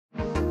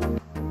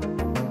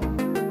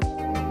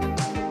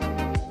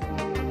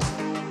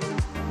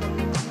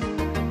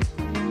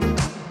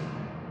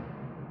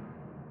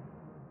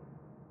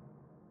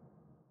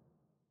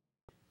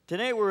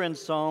Today we're in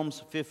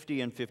Psalms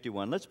 50 and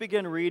 51. Let's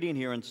begin reading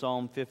here in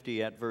Psalm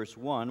 50 at verse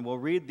 1. We'll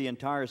read the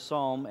entire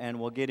psalm and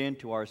we'll get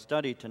into our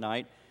study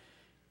tonight.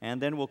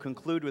 And then we'll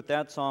conclude with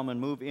that psalm and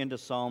move into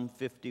Psalm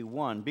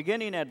 51.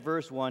 Beginning at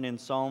verse 1 in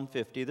Psalm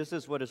 50, this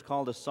is what is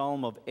called a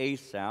psalm of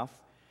Asaph.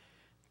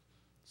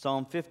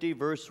 Psalm 50,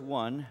 verse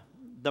 1,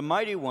 "The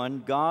mighty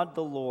one, God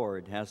the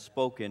Lord, has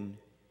spoken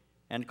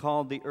and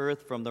called the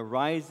earth from the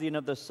rising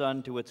of the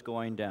sun to its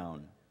going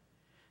down.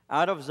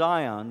 Out of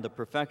Zion, the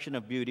perfection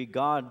of beauty,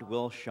 God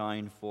will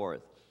shine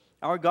forth.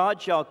 Our God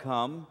shall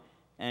come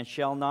and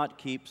shall not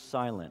keep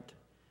silent.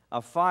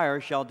 A fire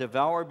shall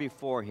devour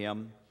before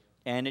him,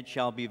 and it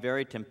shall be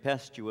very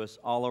tempestuous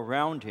all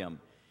around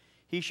him.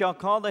 He shall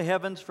call the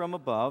heavens from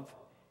above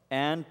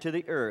and to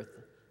the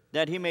earth,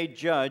 that he may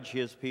judge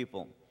his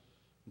people.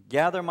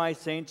 Gather my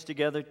saints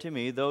together to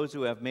me, those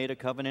who have made a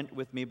covenant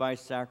with me by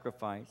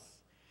sacrifice.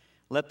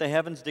 Let the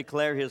heavens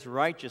declare his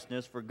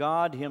righteousness, for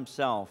God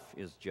himself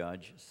is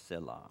judge.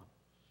 Selah.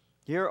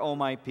 Hear, O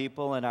my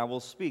people, and I will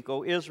speak,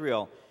 O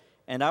Israel,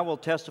 and I will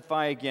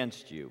testify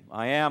against you.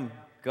 I am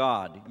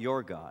God,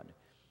 your God.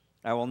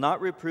 I will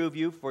not reprove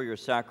you for your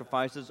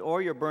sacrifices or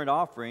your burnt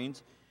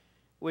offerings,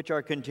 which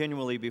are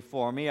continually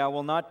before me. I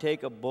will not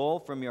take a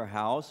bull from your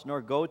house,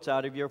 nor goats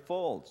out of your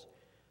folds.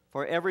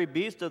 For every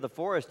beast of the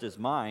forest is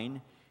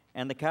mine,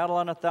 and the cattle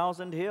on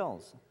 1,000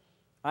 hills.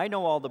 I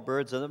know all the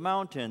birds of the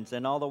mountains,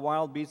 and all the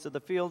wild beasts of the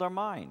field are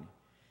mine.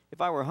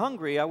 If I were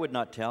hungry, I would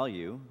not tell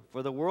you,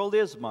 for the world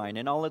is mine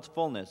and all its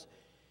fullness.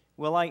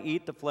 Will I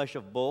eat the flesh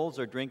of bulls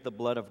or drink the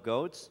blood of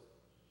goats?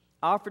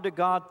 Offer to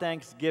God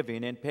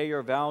thanksgiving and pay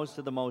your vows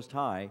to the Most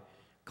High.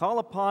 Call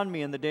upon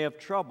me in the day of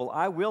trouble.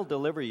 I will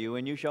deliver you,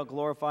 and you shall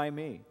glorify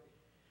me.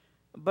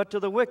 But to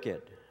the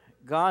wicked,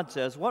 God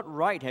says, what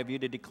right have you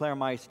to declare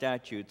my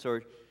statutes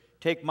or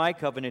take my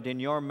covenant in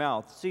your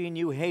mouth, seeing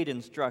you hate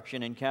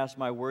instruction and cast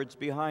my words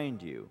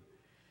behind you?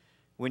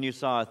 When you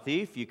saw a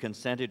thief, you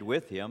consented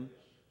with him,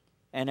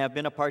 and have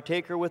been a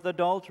partaker with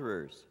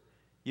adulterers.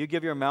 You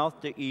give your mouth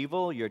to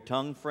evil, your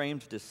tongue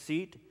frames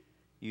deceit.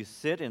 You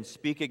sit and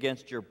speak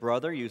against your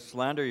brother, you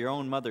slander your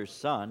own mother's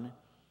son.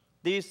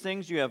 These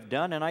things you have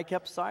done, and I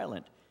kept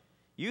silent.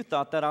 You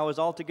thought that I was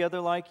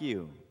altogether like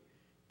you.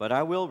 But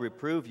I will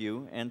reprove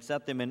you and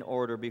set them in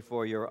order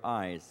before your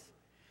eyes.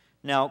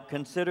 Now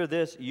consider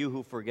this, you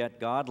who forget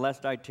God,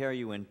 lest I tear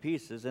you in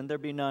pieces, and there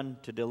be none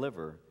to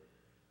deliver.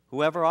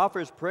 Whoever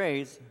offers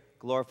praise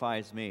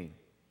glorifies me,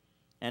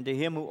 and to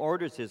him who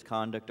orders his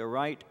conduct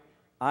aright,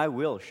 I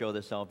will show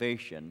the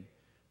salvation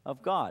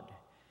of God."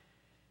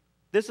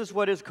 This is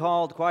what is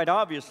called, quite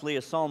obviously,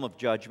 a psalm of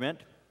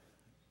judgment.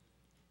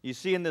 You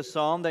see in this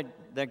psalm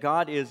that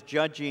God is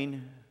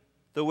judging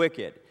the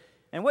wicked.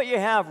 And what you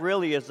have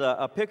really is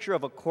a picture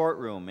of a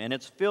courtroom, and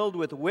it's filled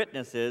with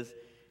witnesses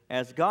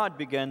as God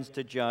begins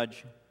to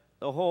judge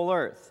the whole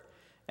earth.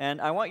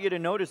 And I want you to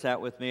notice that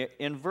with me.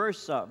 In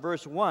verse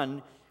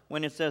 1,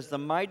 when it says, "The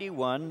mighty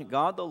one,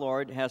 God the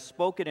Lord, has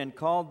spoken and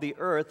called the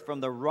earth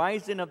from the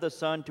rising of the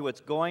sun to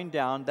its going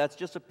down," that's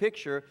just a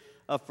picture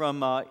of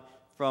from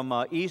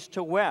east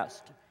to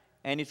west.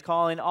 And he's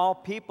calling all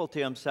people to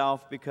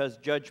himself because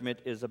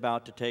judgment is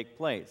about to take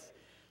place.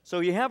 So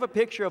you have a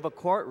picture of a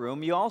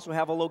courtroom. You also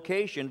have a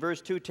location.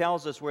 Verse 2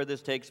 tells us where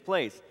this takes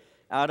place.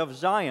 Out of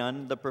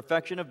Zion, the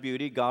perfection of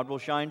beauty, God will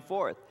shine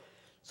forth.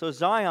 So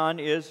Zion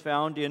is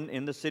found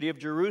in the city of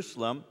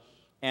Jerusalem,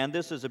 and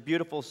this is a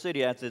beautiful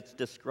city as it's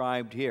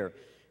described here.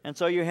 And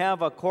so you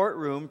have a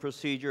courtroom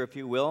procedure, if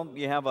you will.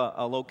 You have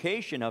a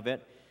location of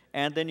it,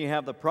 and then you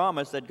have the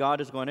promise that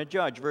God is going to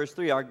judge. Verse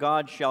 3, "Our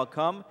God shall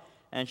come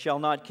and shall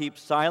not keep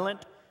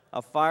silent.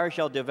 A fire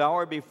shall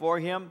devour before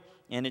him,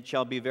 and it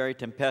shall be very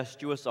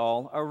tempestuous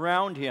all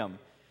around him."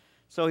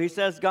 So he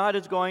says God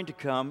is going to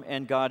come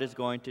and God is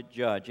going to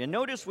judge. And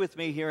notice with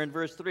me here in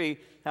verse 3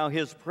 how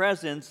his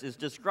presence is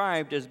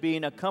described as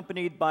being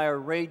accompanied by a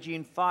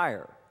raging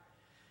fire.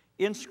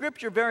 In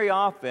Scripture, very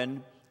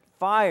often,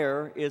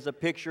 fire is a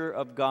picture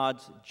of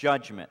God's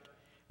judgment.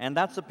 And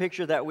that's the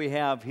picture that we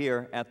have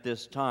here at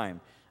this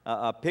time,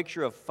 a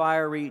picture of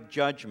fiery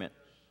judgment.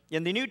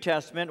 In the New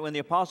Testament, when the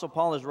Apostle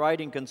Paul is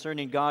writing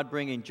concerning God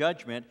bringing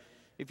judgment,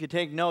 if you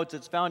take notes,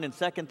 it's found in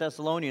 2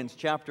 Thessalonians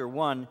chapter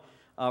 1,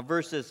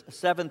 verses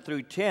 7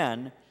 through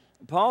 10.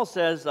 Paul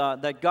says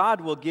that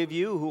God will give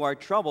you who are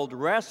troubled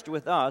rest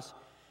with us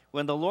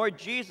when the Lord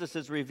Jesus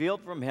is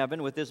revealed from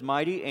heaven with his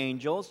mighty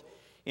angels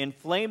in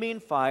flaming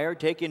fire,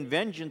 taking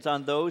vengeance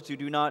on those who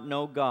do not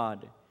know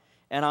God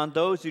and on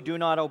those who do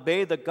not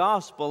obey the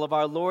gospel of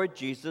our Lord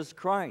Jesus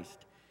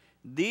Christ.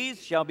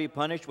 These shall be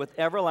punished with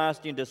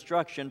everlasting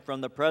destruction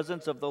from the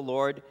presence of the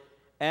Lord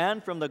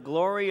and from the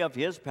glory of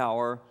his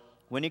power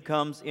when he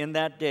comes in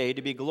that day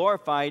to be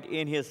glorified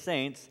in his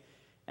saints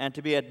and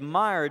to be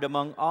admired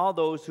among all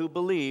those who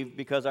believe,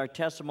 because our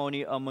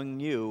testimony among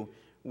you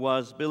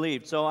was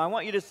believed. So I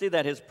want you to see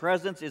that his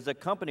presence is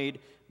accompanied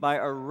by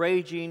a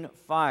raging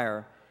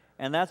fire,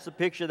 and that's the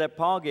picture that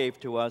Paul gave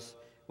to us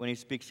when he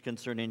speaks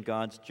concerning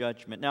God's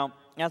judgment. Now,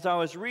 as I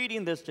was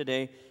reading this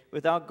today,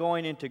 without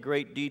going into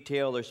great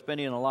detail or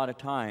spending a lot of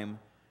time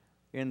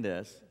in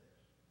this,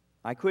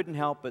 I couldn't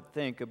help but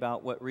think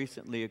about what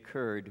recently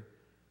occurred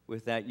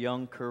with that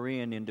young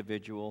Korean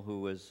individual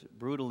who was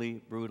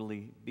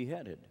brutally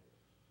beheaded.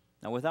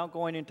 Now, without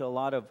going into a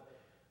lot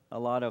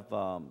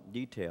of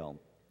detail,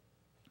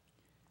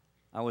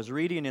 I was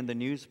reading in the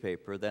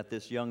newspaper that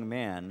this young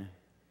man,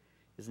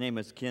 his name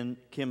is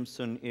Kim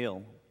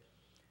Sun-il,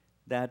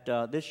 that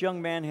this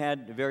young man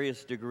had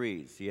various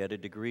degrees. He had a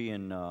degree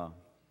in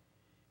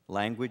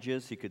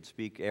languages. He could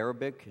speak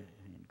Arabic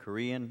and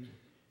Korean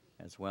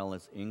as well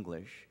as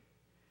English.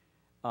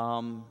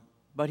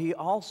 But he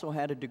also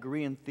had a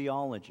degree in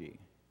theology.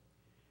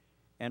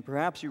 And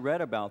perhaps you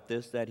read about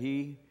this, that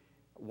he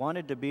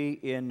wanted to be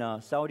in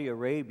Saudi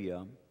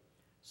Arabia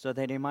so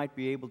that he might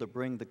be able to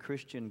bring the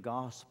Christian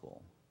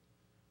gospel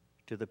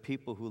to the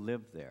people who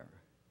live there.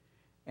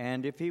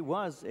 And if he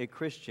was a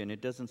Christian,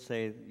 it doesn't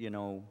say,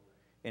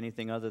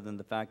 anything other than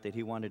the fact that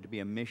he wanted to be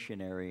a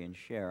missionary and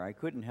share. I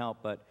couldn't help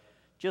but,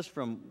 just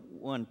from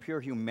one pure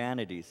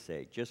humanity's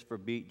sake, just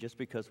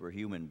because we're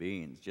human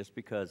beings, just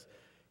because,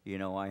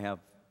 I have,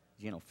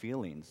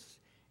 feelings,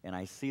 and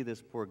I see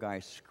this poor guy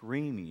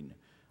screaming,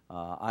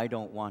 I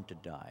don't want to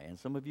die. And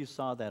some of you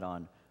saw that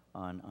on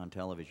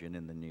television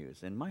in the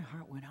news, and my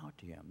heart went out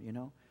to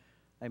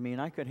him,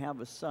 I could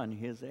have a son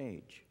his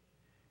age.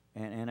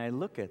 And I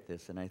look at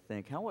this and I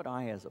think, how would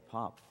I as a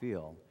pop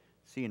feel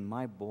seeing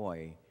my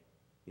boy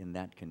in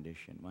that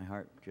condition? My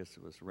heart just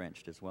was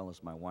wrenched, as well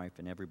as my wife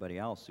and everybody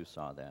else who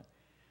saw that.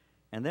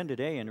 And then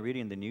today, in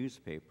reading the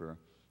newspaper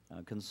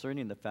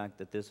concerning the fact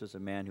that this is a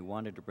man who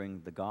wanted to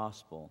bring the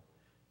gospel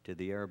to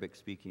the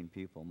Arabic-speaking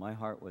people, my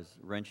heart was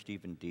wrenched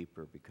even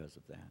deeper because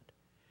of that.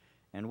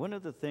 And one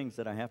of the things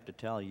that I have to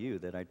tell you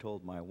that I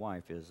told my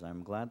wife is,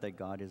 I'm glad that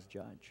God is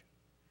judge,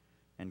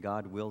 and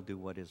God will do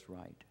what is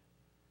right.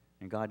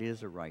 And God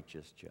is a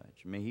righteous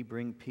judge. May He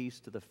bring peace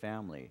to the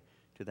family,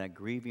 to that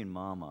grieving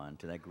mama and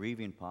to that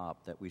grieving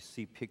pop that we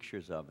see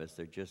pictures of as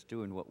they're just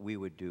doing what we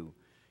would do,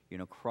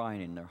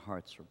 crying and their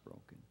hearts are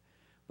broken.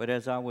 But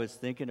as I was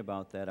thinking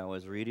about that, I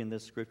was reading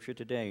this scripture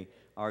today.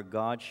 Our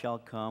God shall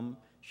come,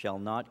 shall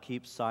not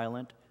keep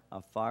silent.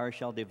 A fire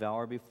shall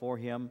devour before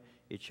Him.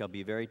 It shall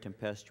be very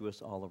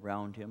tempestuous all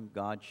around Him.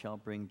 God shall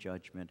bring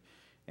judgment.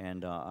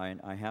 And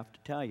I have to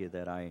tell you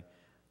that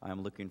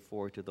I'm looking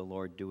forward to the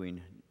Lord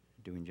doing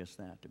just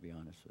that, to be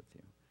honest with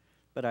you.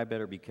 But I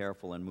better be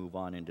careful and move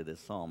on into this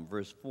psalm.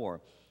 Verse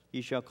 4,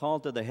 He shall call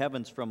to the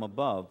heavens from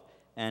above,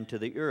 and to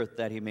the earth,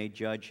 that He may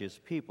judge His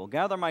people.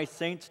 Gather my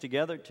saints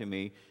together to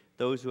me,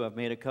 those who have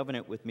made a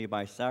covenant with me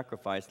by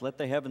sacrifice. Let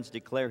the heavens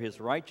declare His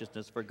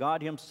righteousness, for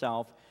God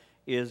Himself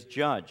is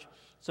judge.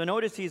 So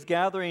notice He's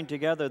gathering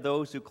together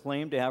those who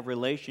claim to have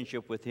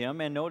relationship with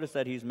Him, and notice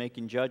that He's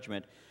making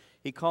judgment.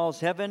 He calls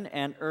heaven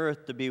and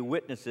earth to be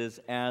witnesses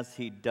as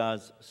He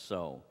does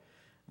so.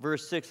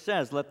 Verse 6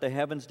 says, let the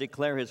heavens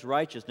declare His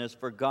righteousness,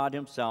 for God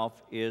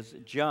Himself is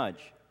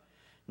judge.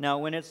 Now,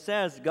 when it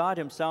says God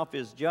Himself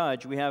is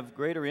judge, we have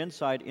greater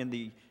insight in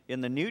the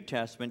New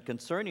Testament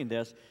concerning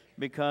this,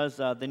 because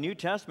the New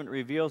Testament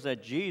reveals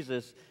that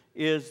Jesus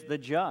is the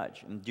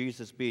judge, and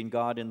Jesus being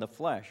God in the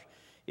flesh.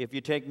 If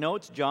you take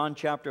notes, John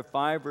chapter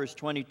 5, verse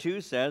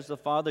 22 says, the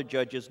Father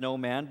judges no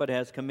man, but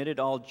has committed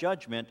all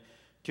judgment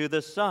to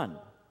the Son.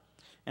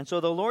 And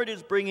so the Lord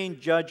is bringing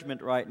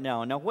judgment right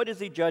now. Now, what is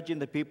He judging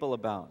the people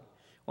about?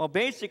 Well,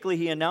 basically,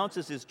 He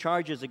announces His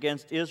charges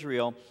against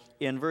Israel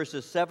in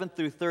verses 7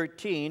 through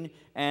 13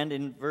 and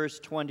in verse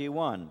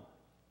 21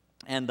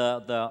 and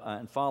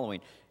and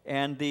following.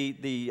 And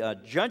the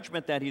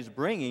judgment that He's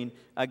bringing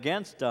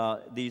against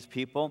these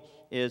people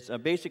is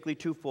basically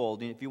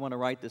twofold. And if you want to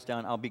write this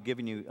down, I'll be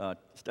giving you a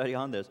study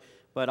on this.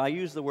 But I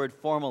use the word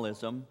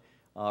formalism,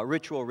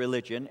 ritual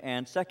religion,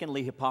 and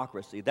secondly,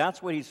 hypocrisy.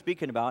 That's what He's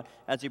speaking about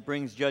as He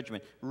brings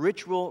judgment.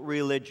 Ritual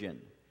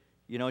religion.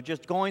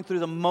 Just going through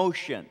the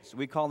motions.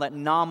 We call that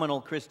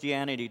nominal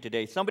Christianity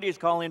today. Somebody is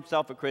calling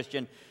himself a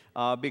Christian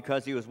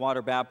because he was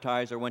water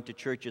baptized or went to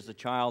church as a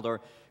child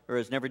or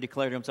has never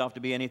declared himself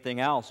to be anything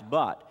else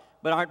but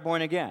aren't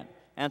born again.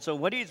 And so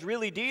what he's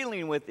really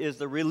dealing with is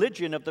the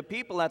religion of the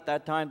people at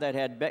that time that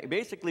had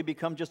basically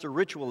become just a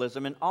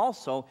ritualism, and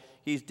also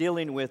he's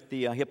dealing with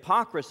the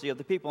hypocrisy of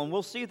the people. And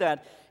we'll see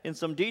that in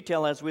some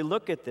detail as we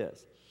look at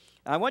this.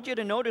 I want you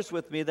to notice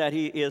with me that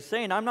he is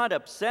saying, I'm not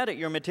upset at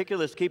your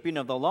meticulous keeping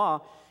of the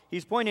law.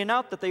 He's pointing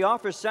out that they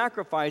offer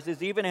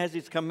sacrifices even as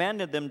He's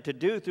commanded them to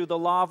do through the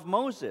law of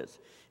Moses.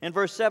 In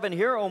verse 7,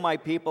 Hear, O my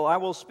people, I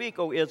will speak,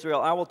 O Israel,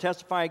 I will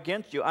testify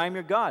against you. I am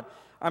your God.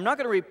 I'm not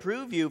going to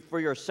reprove you for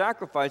your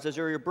sacrifices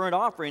or your burnt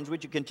offerings,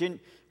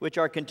 which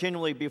are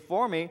continually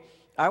before me.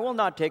 I will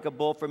not take a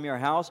bull from your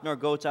house, nor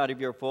goats out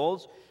of your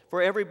folds.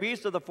 For every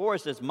beast of the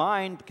forest is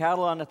mine,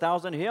 cattle on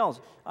 1,000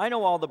 hills. I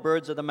know all the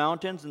birds of the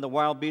mountains, and the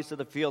wild beasts of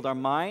the field are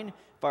mine.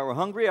 If I were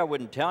hungry, I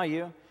wouldn't tell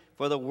you.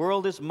 For the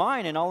world is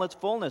mine in all its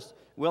fullness.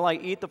 Will I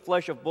eat the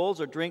flesh of bulls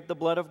or drink the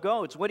blood of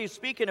goats? What he's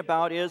speaking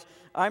about is,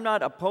 I'm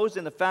not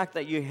opposing the fact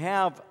that you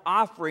have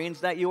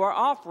offerings that you are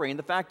offering.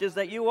 The fact is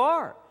that you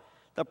are.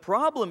 The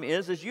problem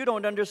is you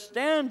don't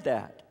understand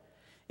that.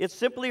 It's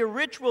simply a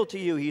ritual to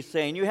you, he's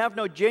saying. You have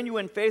no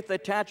genuine faith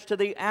attached to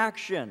the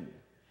action.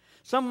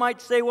 Some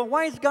might say, well,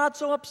 why is God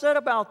so upset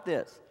about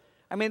this?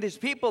 I mean, these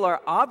people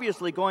are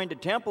obviously going to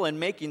temple and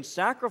making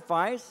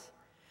sacrifice.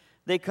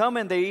 They come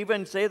and they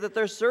even say that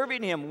they're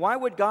serving Him. Why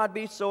would God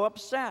be so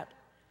upset?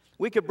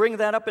 We could bring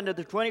that up into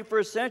the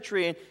 21st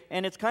century,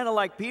 and it's kind of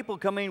like people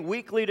coming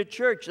weekly to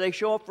church. They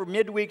show up for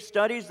midweek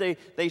studies.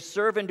 They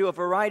serve and do a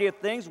variety of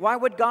things. Why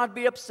would God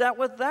be upset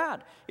with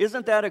that?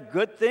 Isn't that a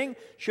good thing?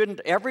 Shouldn't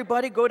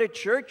everybody go to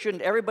church?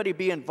 Shouldn't everybody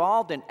be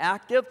involved and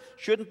active?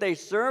 Shouldn't they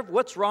serve?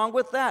 What's wrong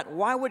with that?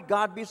 Why would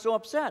God be so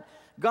upset?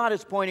 God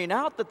is pointing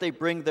out that they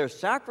bring their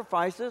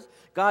sacrifices.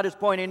 God is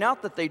pointing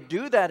out that they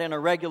do that in a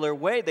regular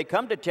way. They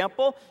come to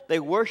temple, they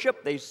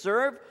worship, they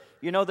serve.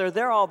 You know, they're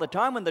there all the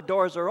time when the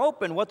doors are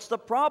open. What's the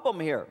problem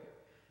here?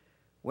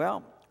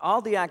 Well, all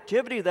the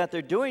activity that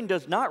they're doing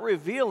does not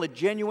reveal a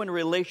genuine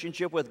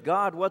relationship with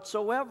God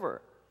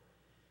whatsoever.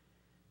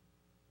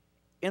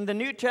 In the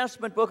New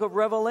Testament book of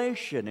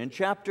Revelation, in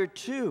chapter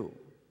 2,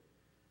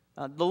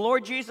 the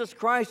Lord Jesus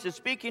Christ is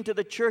speaking to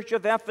the church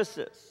of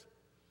Ephesus.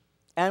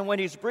 And when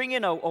He's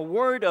bringing a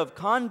word of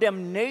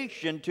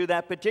condemnation to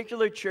that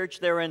particular church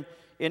there in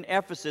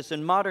Ephesus,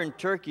 in modern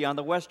Turkey on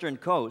the western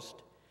coast,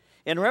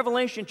 in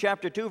Revelation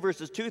chapter 2,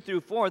 verses 2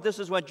 through 4, this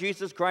is what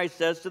Jesus Christ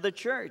says to the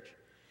church.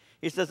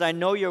 He says, I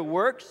know your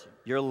works,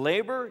 your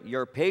labor,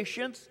 your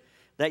patience,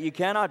 that you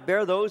cannot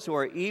bear those who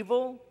are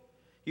evil.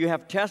 You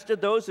have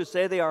tested those who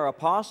say they are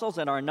apostles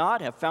and are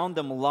not, have found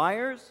them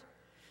liars.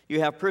 You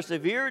have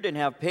persevered and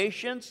have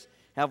patience,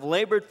 have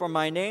labored for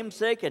my name's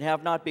sake and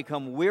have not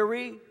become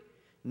weary.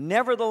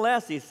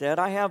 Nevertheless, he said,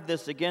 I have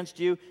this against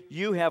you.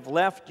 You have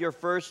left your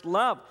first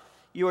love.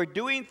 You are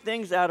doing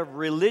things out of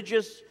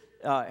religious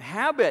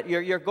habit.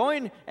 You're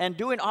going and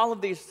doing all of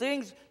these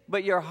things,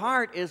 but your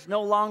heart is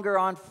no longer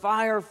on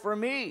fire for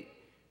me.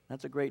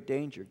 That's a great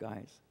danger,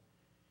 guys.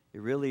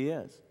 It really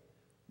is.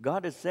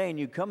 God is saying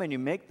you come and you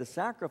make the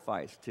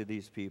sacrifice to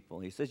these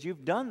people. He says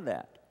you've done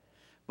that,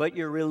 but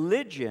your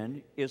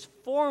religion is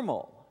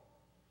formal.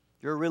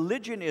 Your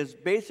religion is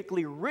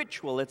basically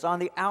ritual. It's on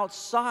the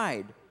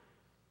outside,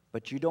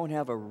 but you don't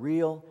have a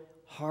real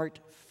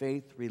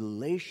heart-faith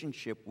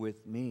relationship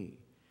with me.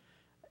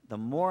 The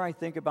more I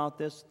think about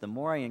this, the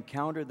more I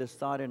encounter this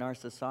thought in our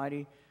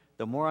society,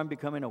 the more I'm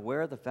becoming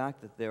aware of the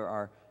fact that there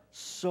are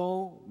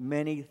so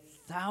many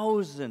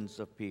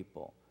thousands of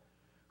people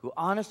who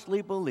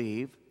honestly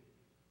believe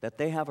that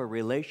they have a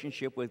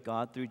relationship with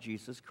God through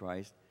Jesus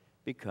Christ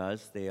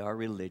because they are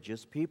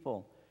religious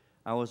people.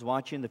 I was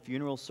watching the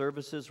funeral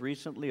services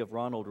recently of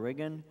Ronald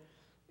Reagan,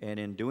 and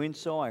in doing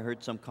so, I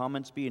heard some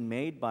comments being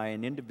made by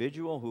an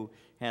individual who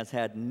has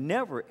had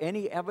never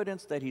any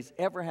evidence that he's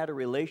ever had a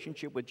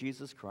relationship with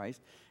Jesus Christ,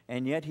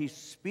 and yet he's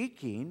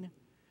speaking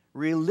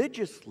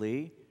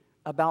religiously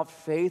about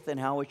faith and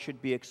how it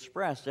should be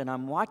expressed. And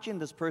I'm watching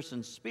this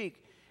person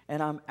speak,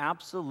 and I'm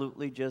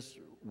absolutely just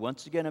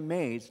once again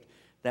amazed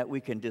that we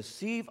can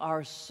deceive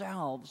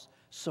ourselves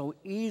so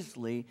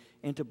easily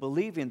into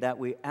believing that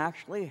we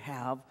actually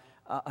have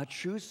a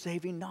true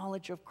saving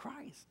knowledge of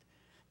Christ.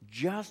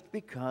 Just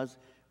because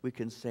we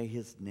can say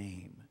His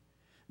name.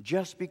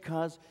 Just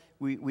because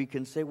we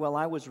can say, well,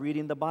 I was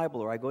reading the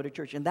Bible or I go to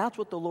church. And that's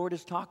what the Lord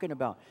is talking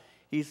about.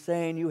 He's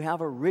saying you have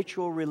a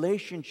ritual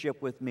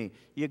relationship with me.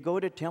 You go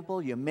to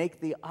temple, you make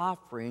the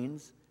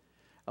offerings.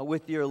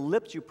 With your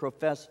lips you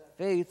profess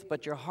faith,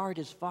 but your heart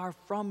is far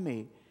from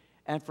me.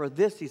 And for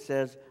this, He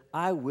says,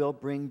 I will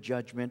bring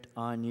judgment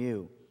on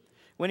you.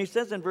 When He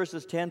says in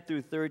verses 10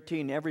 through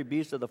 13, every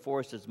beast of the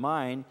forest is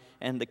mine,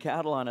 and the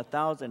cattle on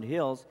 1,000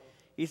 hills,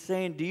 He's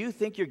saying, do you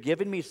think you're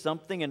giving me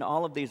something in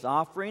all of these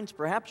offerings?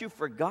 Perhaps you've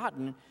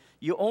forgotten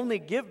you only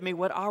give me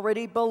what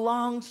already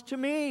belongs to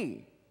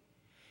me.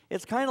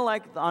 It's kind of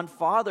like on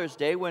Father's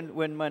Day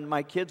when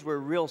my kids were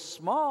real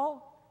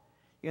small,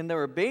 and they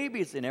were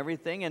babies and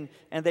everything, and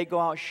they'd go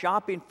out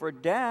shopping for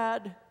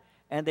Dad,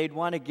 and they'd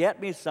want to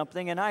get me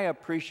something, and I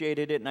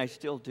appreciated it, and I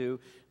still do,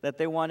 that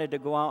they wanted to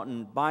go out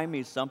and buy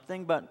me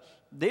something, but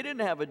they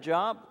didn't have a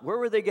job. Where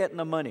were they getting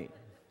the money?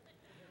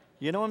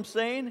 You know what I'm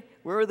saying?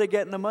 Where are they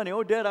getting the money?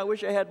 Oh, Dad, I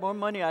wish I had more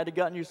money. I'd have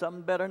gotten you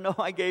something better. No,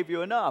 I gave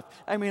you enough.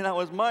 I mean, that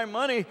was my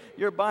money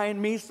you're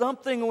buying me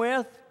something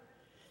with.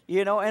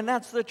 You know, and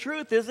that's the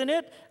truth, isn't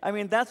it? I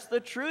mean, that's the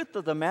truth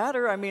of the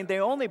matter. I mean, they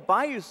only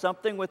buy you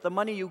something with the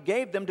money you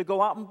gave them to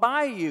go out and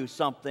buy you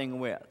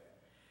something with.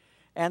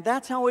 And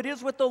that's how it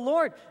is with the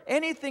Lord.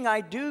 Anything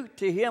I do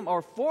to Him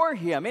or for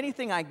Him,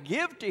 anything I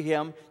give to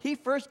Him, He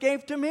first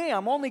gave to me.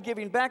 I'm only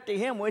giving back to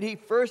Him what He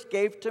first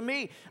gave to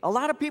me. A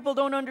lot of people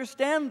don't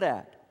understand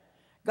that.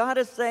 God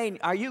is saying,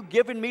 are you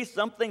giving me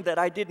something that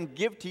I didn't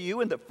give to you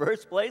in the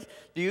first place?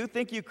 Do you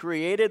think you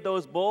created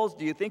those bulls?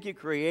 Do you think you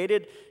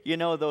created,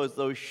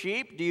 those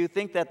sheep? Do you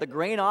think that the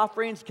grain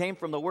offerings came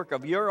from the work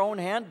of your own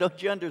hand?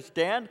 Don't you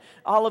understand?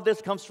 All of this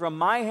comes from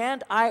my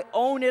hand. I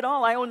own it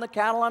all. I own the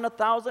cattle on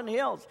 1,000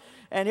 hills.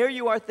 And here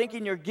you are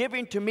thinking you're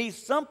giving to me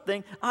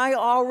something. I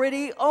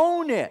already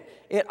own it.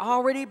 It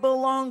already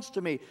belongs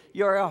to me.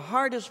 Your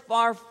heart is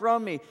far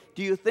from me.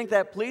 Do you think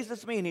that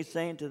pleases me? And He's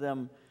saying to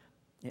them,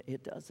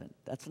 it doesn't.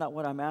 That's not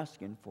what I'm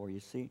asking for,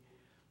 you see.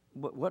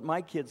 what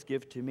my kids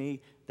give to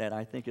me that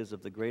I think is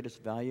of the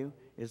greatest value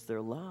is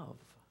their love.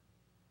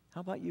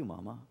 How about you,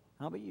 Mama?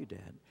 How about you,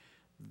 Dad?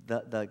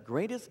 The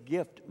greatest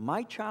gift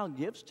my child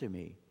gives to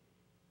me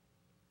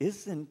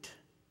isn't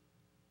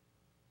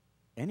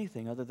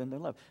anything other than their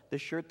love.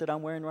 This shirt that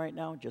I'm wearing right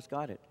now, just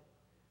got it.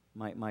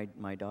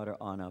 My daughter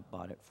Anna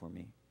bought it for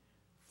me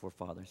for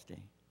Father's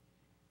Day,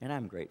 and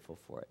I'm grateful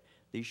for it.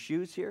 These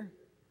shoes here,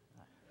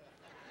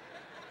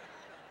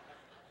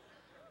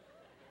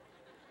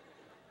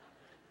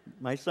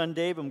 my son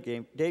Dave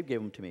gave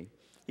them to me.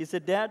 He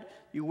said, Dad,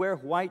 you wear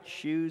white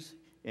shoes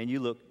and you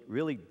look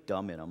really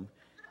dumb in them,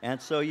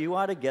 and so you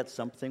ought to get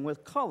something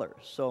with color.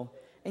 So,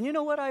 and you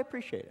know what? I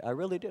appreciate it. I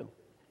really do.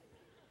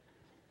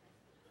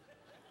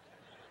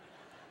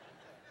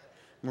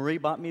 Marie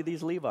bought me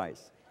these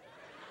Levi's.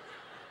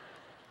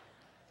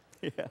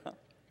 Yeah.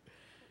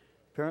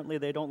 Apparently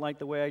they don't like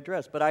the way I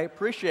dress, but I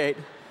appreciate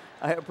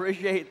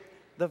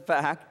the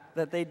fact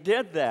that they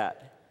did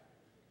that.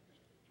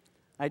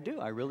 I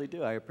do, I really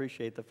do. I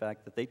appreciate the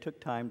fact that they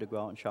took time to go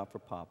out and shop for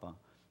Papa,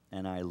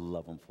 and I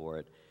love them for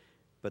it.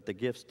 But the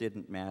gifts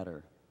didn't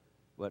matter.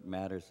 What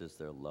matters is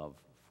their love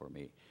for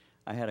me.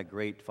 I had a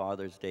great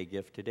Father's Day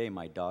gift today.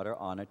 My daughter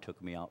Anna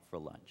took me out for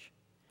lunch.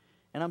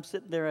 And I'm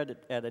sitting there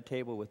at a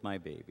table with my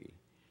baby,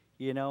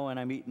 and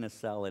I'm eating a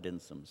salad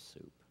and some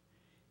soup.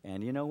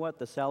 And you know what?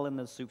 The salad and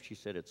the soup, she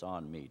said, it's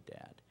on me,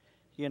 Dad.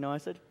 I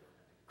said,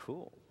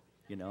 cool,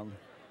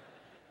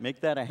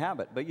 make that a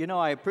habit. But,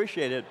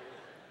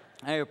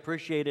 I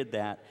appreciated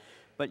that.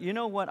 But you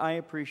know what I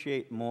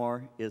appreciate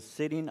more is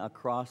sitting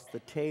across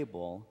the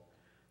table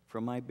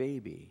from my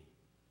baby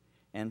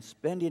and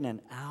spending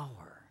an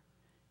hour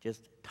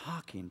just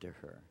talking to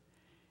her,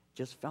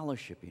 just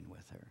fellowshipping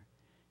with her,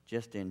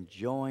 just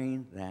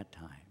enjoying that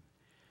time.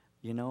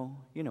 You know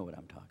what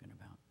I'm talking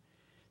about.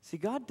 See,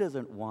 God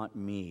doesn't want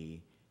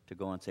me to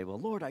go and say, well,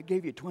 Lord, I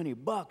gave you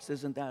 $20.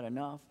 Isn't that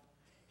enough?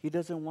 He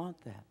doesn't want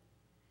that.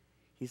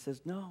 He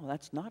says, no,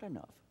 that's not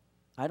enough.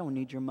 I don't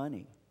need your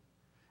money.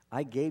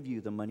 I gave you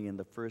the money in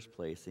the first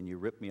place, and you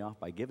ripped me off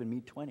by giving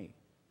me 20.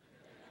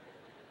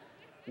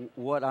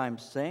 What I'm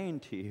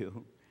saying to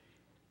you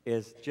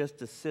is just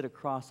to sit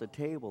across a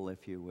table,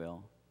 if you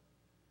will,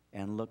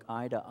 and look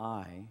eye to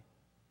eye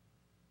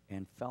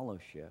and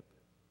fellowship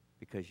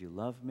because you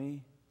love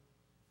me.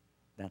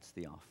 That's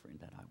the offering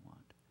that I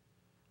want.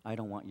 I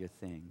don't want your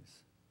things.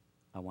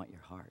 I want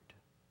your heart.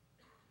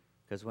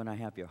 Because when I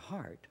have your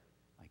heart,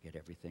 I get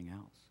everything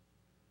else.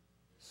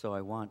 So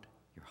I want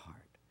your heart.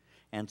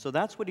 And so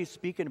that's what he's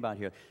speaking about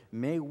here.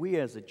 May we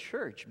as a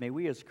church, may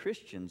we as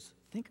Christians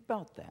think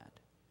about that.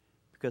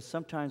 Because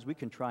sometimes we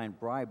can try and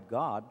bribe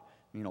God,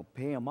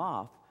 pay him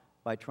off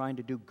by trying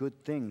to do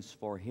good things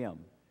for him.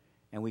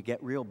 And we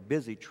get real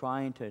busy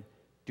trying to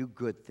do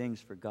good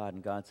things for God.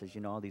 And God says,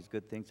 all these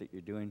good things that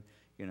you're doing,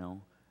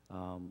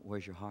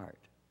 where's your heart?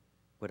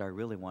 What I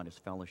really want is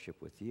fellowship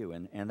with you.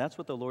 And that's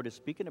what the Lord is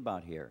speaking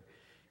about here.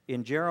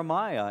 In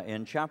Jeremiah,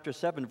 in chapter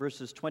 7,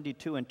 verses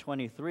 22 and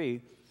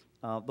 23,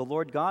 the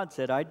Lord God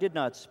said, I did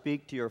not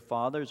speak to your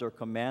fathers or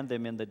command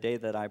them in the day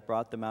that I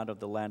brought them out of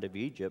the land of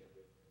Egypt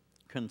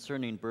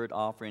concerning burnt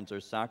offerings or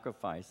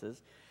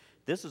sacrifices.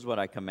 This is what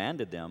I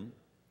commanded them,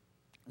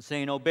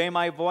 saying, obey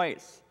my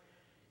voice.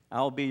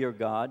 I'll be your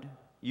God.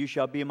 You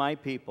shall be my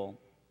people.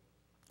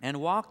 And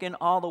walk in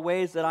all the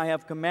ways that I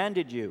have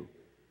commanded you,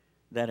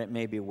 that it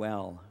may be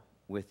well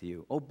with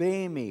you.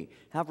 Obey me.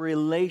 Have a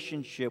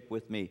relationship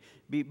with me.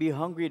 Be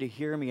hungry to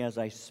hear me as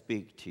I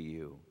speak to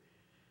you.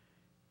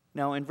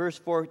 Now, in verse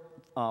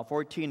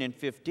 14 and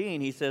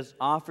 15, he says,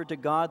 offer to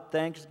God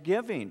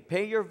thanksgiving.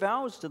 Pay your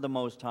vows to the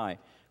Most High.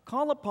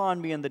 Call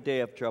upon me in the day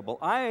of trouble.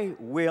 I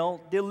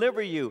will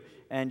deliver you,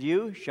 and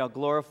you shall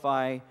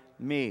glorify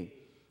me.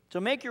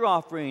 So make your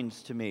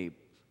offerings to me.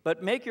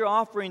 But make your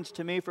offerings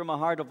to me from a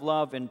heart of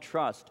love and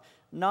trust,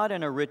 not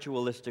in a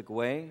ritualistic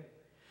way.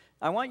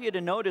 I want you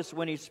to notice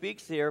when he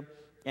speaks here,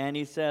 and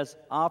he says,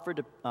 offer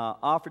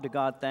to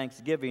God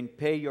thanksgiving,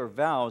 pay your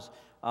vows.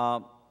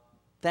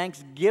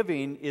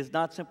 Thanksgiving is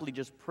not simply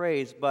just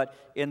praise, but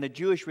in the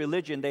Jewish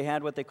religion, they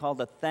had what they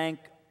called a thank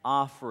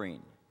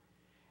offering.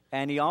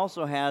 And he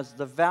also has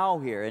the vow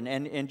here.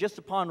 And just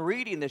upon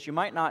reading this, you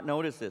might not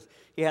notice this.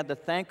 He had the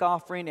thank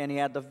offering and he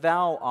had the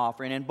vow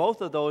offering. And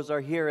both of those are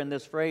here in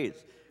this phrase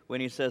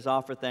when he says,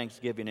 offer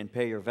thanksgiving and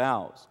pay your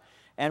vows.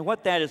 And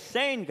what that is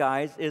saying,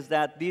 guys, is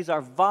that these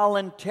are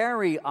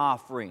voluntary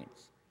offerings.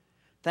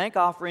 Thank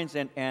offerings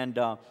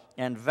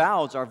and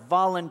vows are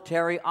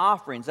voluntary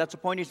offerings. That's the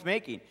point he's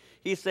making.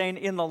 He's saying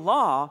in the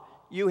law,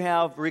 you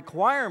have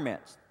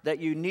requirements that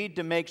you need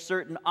to make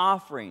certain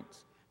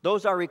offerings.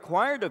 Those are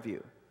required of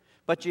you.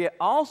 But you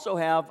also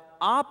have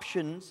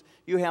options.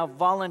 You have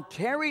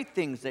voluntary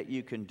things that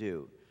you can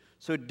do.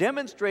 So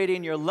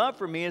demonstrating your love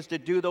for me is to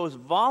do those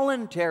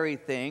voluntary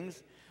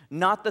things,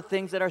 not the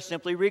things that are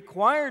simply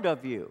required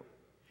of you.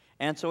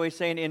 And so he's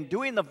saying in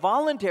doing the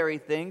voluntary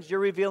things, you're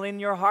revealing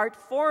your heart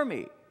for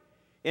me.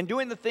 In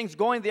doing the things,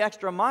 going the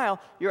extra mile,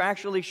 you're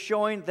actually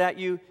showing that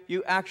you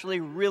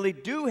actually really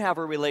do have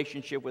a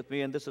relationship with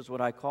me, and this is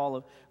what I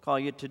call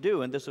you to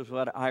do, and this is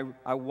what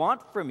I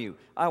want from you.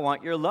 I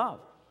want your love.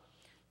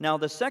 Now,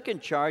 the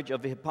second charge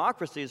of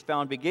hypocrisy is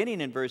found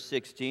beginning in verse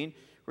 16,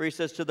 where he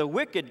says, to the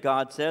wicked,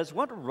 God says,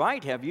 what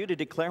right have you to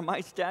declare my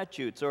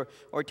statutes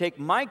or take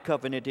my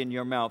covenant in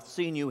your mouth,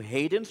 seeing you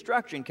hate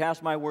instruction,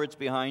 cast my words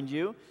behind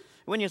you?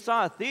 When you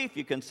saw a thief,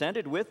 you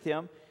consented with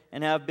him,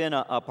 and have been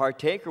a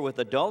partaker with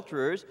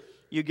adulterers.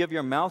 You give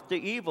your mouth to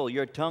evil,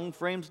 your tongue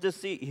frames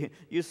deceit.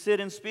 You sit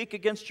and speak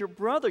against your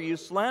brother. You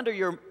slander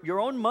your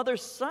own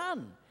mother's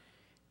son.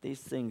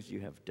 These things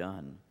you have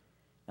done,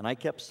 and I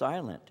kept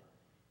silent.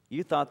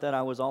 You thought that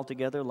I was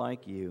altogether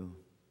like you.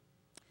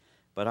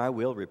 But I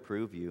will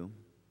reprove you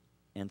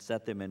and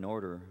set them in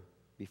order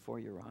before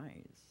your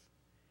eyes.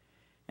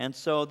 And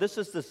so this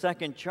is the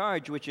second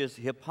charge, which is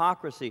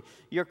hypocrisy.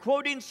 You're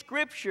quoting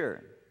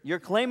Scripture. You're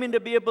claiming to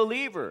be a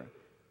believer,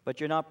 but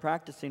you're not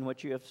practicing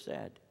what you have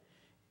said.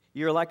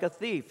 You're like a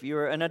thief.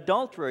 You're an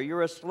adulterer.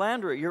 You're a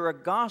slanderer. You're a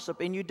gossip,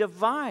 and you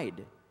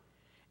divide.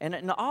 And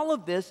in all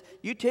of this,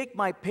 you take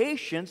my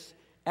patience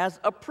as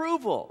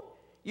approval.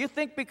 You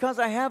think because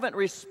I haven't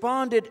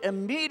responded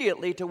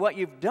immediately to what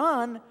you've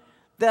done,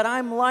 that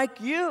I'm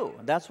like you.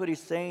 That's what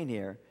he's saying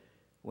here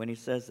when he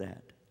says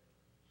that.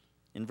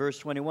 In verse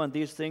 21,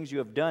 these things you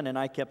have done, and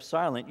I kept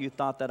silent. You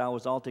thought that I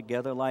was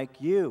altogether like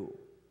you.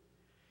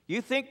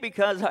 You think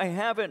because I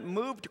haven't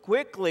moved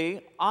quickly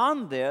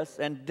on this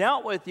and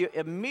dealt with you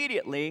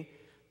immediately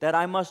that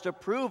I must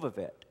approve of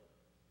it.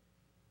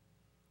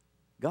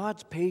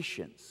 God's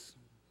patience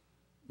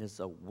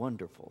is a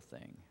wonderful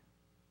thing.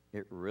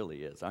 It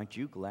really is. Aren't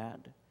you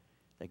glad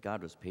that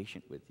God was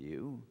patient with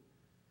you?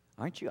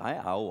 Aren't you?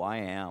 I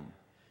am.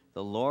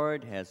 The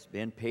Lord has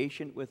been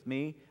patient with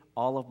me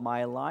all of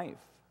my life.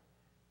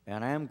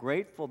 And I am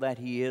grateful that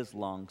He is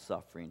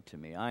long-suffering to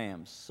me. I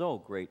am so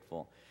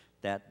grateful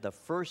that the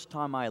first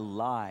time I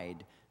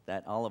lied,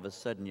 that all of a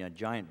sudden a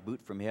giant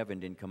boot from heaven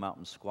didn't come out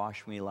and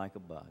squash me like a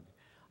bug.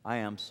 I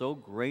am so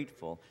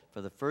grateful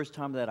for the first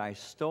time that I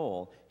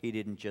stole, He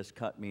didn't just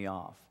cut me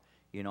off.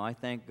 You know, I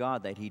thank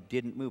God that He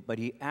didn't move, but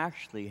He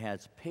actually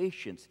has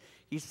patience.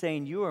 He's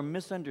saying, you are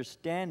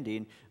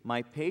misunderstanding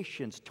my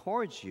patience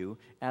towards you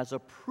as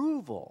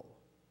approval.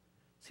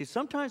 See,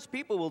 sometimes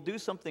people will do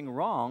something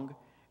wrong,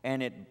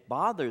 and it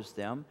bothers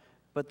them,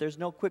 but there's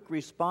no quick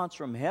response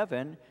from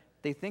heaven.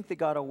 They think they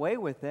got away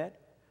with it,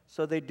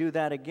 so they do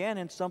that again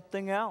in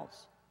something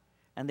else.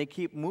 And they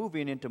keep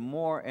moving into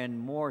more and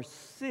more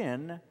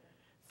sin,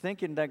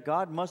 thinking that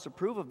God must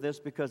approve of this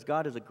because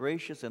God is a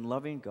gracious and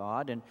loving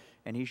God,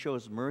 and He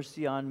shows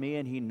mercy on me,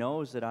 and He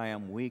knows that I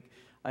am weak.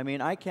 I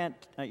mean, I can't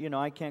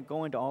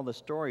go into all the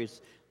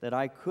stories that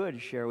I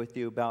could share with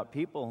you about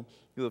people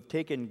who have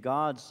taken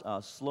God's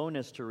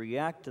slowness to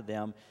react to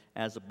them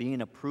as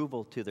being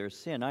approval to their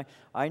sin.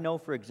 I know,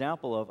 for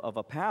example, of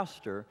a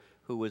pastor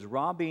who was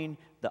robbing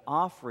the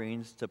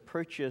offerings to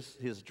purchase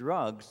his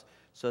drugs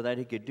so that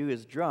he could do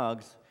his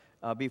drugs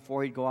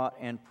before he'd go out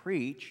and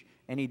preach.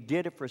 And he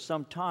did it for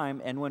some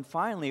time, and when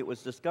finally it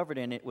was discovered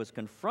and it was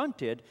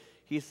confronted,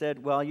 he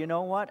said, well, you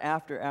know what,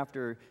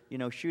 after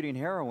shooting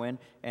heroin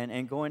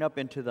and going up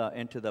into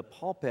the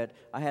pulpit,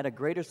 I had a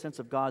greater sense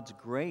of God's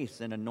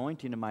grace and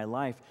anointing in my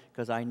life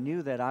because I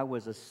knew that I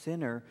was a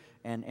sinner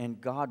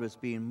and God was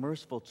being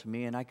merciful to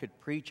me, and I could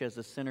preach as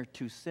a sinner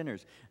to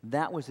sinners.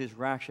 That was his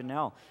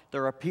rationale.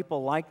 There are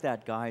people like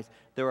that, guys.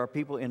 There are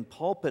people in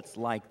pulpits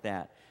like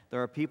that.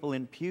 There are people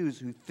in pews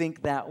who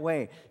think that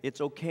way. It's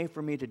okay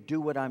for me to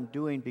do what I'm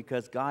doing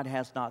because God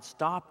has not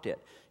stopped it.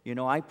 You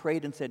know, I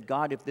prayed and said,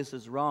 God, if this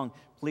is wrong,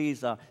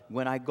 please,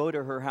 when I go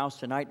to her house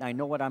tonight and I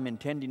know what I'm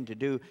intending to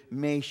do,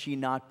 may she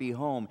not be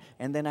home.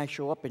 And then I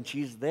show up and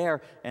she's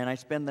there and I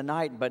spend the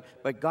night.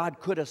 But God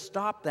could have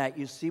stopped that,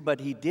 you see,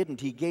 but He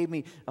didn't. He gave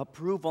me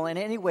approval. And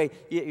anyway,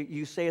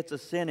 you say it's a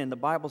sin and the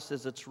Bible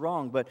says it's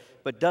wrong.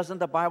 But doesn't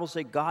the Bible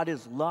say God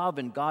is love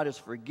and God is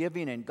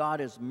forgiving and God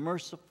is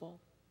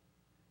merciful?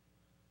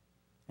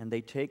 And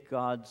they take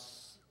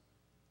God's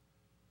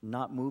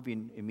not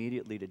moving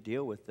immediately to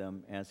deal with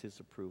them as His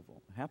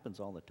approval. It happens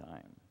all the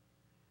time.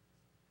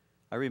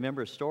 I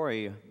remember a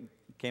story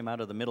came out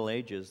of the Middle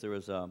Ages. There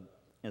was a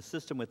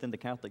system within the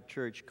Catholic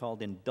Church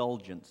called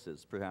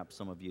indulgences. Perhaps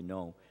some of you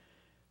know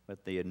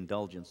what the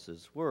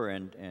indulgences were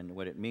and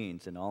what it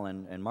means and all.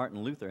 And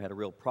Martin Luther had a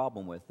real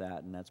problem with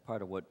that, and that's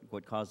part of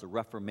what caused the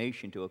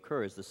Reformation to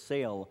occur, is the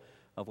sale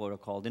of what are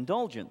called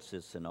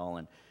indulgences and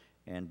all.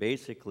 And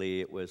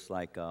basically it was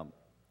like a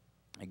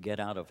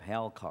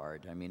get-out-of-hell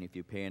card. I mean, if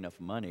you pay enough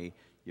money,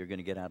 you're going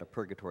to get out of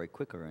purgatory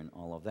quicker and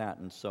all of that.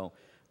 And so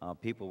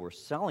people were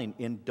selling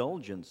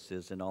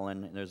indulgences and all.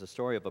 And there's a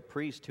story of a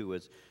priest who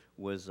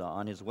was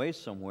on his way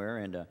somewhere,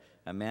 and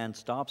a man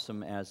stops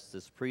him as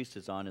this priest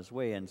is on his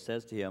way and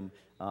says to him,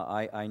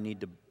 I need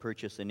to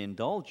purchase an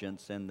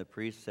indulgence. And the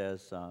priest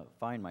says,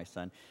 fine, my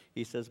son.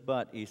 He says,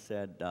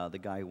 the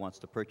guy who wants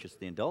to purchase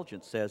the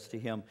indulgence says to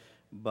him,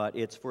 but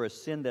it's for a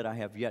sin that I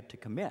have yet to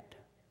commit.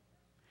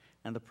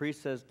 And the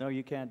priest says, no,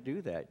 you can't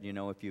do that. You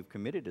know, if you've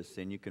committed a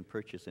sin, you can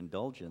purchase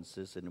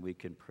indulgences and we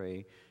can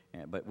pray,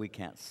 but we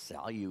can't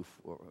sell you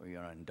for,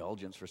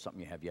 indulgence for something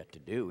you have yet to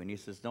do. And he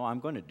says, no, I'm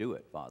going to do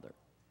it, Father.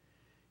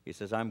 He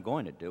says, I'm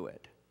going to do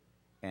it.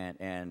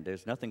 And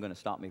there's nothing going to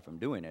stop me from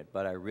doing it,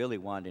 but I really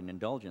want an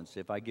indulgence.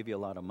 If I give you a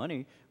lot of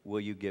money, will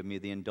you give me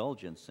the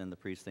indulgence? And the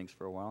priest thinks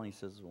for a while, and he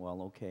says,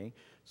 well, okay.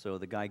 So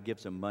the guy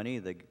gives him money,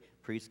 the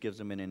priest gives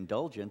him an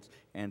indulgence,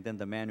 and then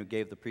the man who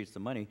gave the priest the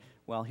money,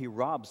 well, he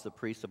robs the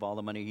priest of all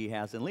the money he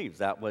has and leaves.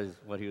 That was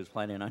what he was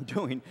planning on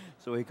doing,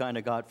 so he kind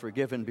of got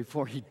forgiven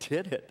before he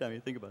did it. I mean,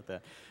 think about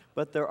that.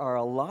 But there are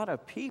a lot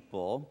of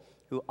people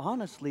who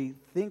honestly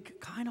think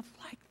kind of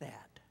like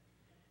that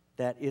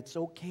it's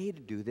okay to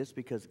do this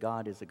because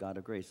God is a God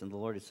of grace. And the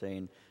Lord is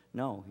saying,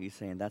 no, he's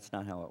saying that's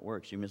not how it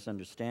works. You're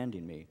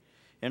misunderstanding me.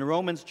 In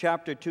Romans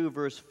chapter 2,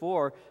 verse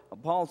 4,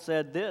 Paul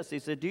said this. He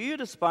said, do you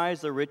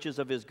despise the riches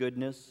of his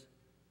goodness,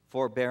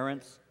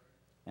 forbearance,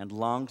 and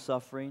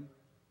long-suffering,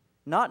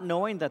 not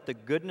knowing that the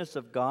goodness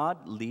of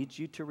God leads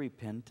you to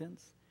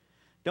repentance?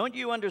 Don't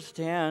you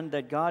understand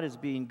that God is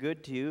being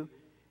good to you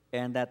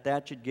and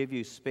that should give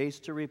you space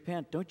to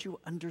repent? Don't you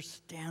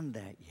understand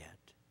that yet?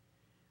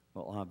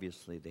 Well,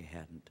 obviously they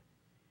hadn't.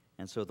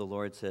 And so the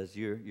Lord says,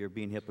 you're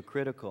being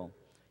hypocritical.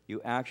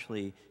 You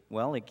actually,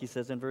 well, like he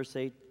says in verse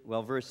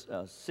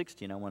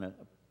 16,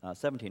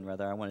 17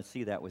 rather, I want to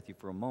see that with you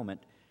for a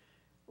moment.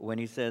 When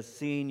he says,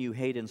 seeing you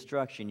hate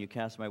instruction, you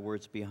cast my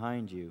words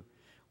behind you.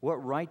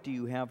 What right do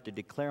you have to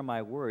declare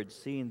my words,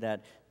 seeing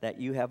that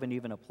you haven't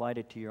even applied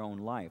it to your own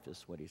life,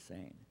 is what he's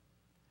saying.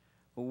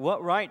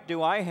 What right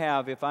do I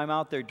have if I'm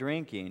out there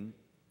drinking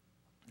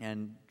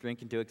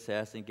to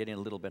excess and getting a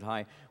little bit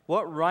high?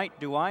 What right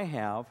do I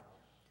have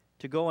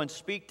to go and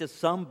speak to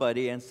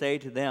somebody and say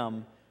to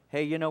them,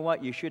 hey, you know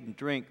what, you shouldn't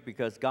drink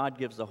because God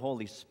gives the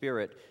Holy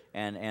Spirit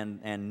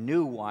and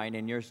new wine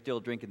and you're still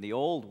drinking the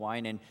old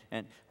wine?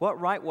 And what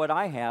right would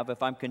I have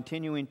if I'm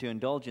continuing to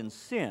indulge in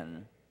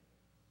sin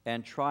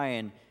and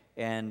try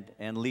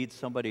and lead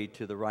somebody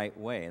to the right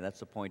way?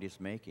 That's the point he's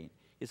making.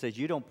 He says,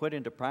 you don't put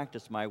into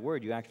practice my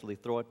word, you actually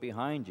throw it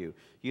behind you.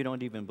 You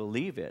don't even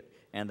believe it.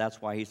 And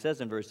that's why he says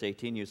in verse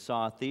 18, you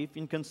saw a thief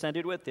and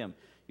consented with him.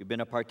 You've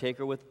been a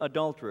partaker with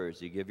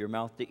adulterers. You give your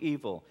mouth to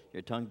evil.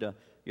 Your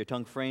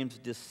tongue frames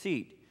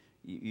deceit.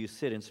 You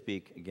sit and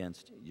speak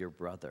against your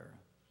brother.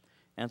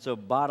 And so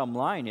bottom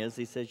line is,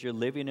 he says, you're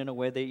living in a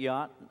way that you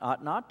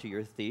ought not to. You're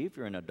a thief,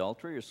 you're an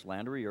adulterer, you're a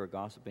slanderer, you're a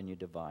gossip, and you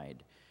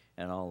divide.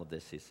 And all of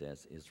this, he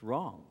says, is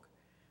wrong.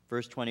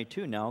 Verse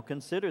 22, now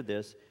consider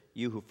this,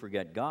 you who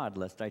forget God,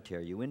 lest I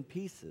tear you in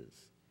pieces,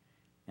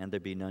 and there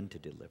be none to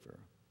deliver.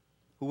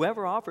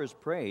 Whoever offers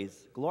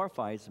praise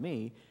glorifies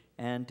me,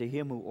 and to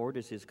him who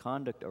orders his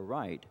conduct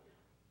aright,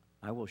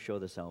 I will show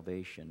the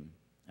salvation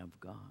of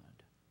God.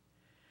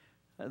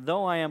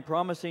 Though I am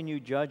promising you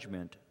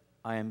judgment,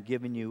 I am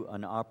giving you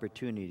an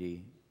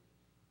opportunity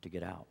to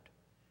get out.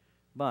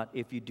 But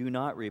if you do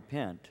not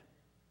repent,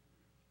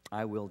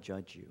 I will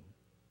judge you.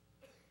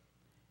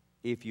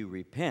 If you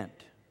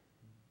repent,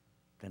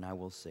 then I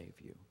will save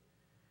you.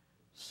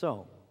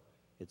 So,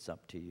 it's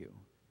up to you.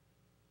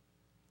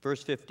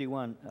 Chapter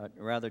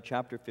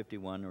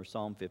 51, or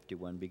Psalm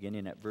 51,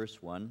 beginning at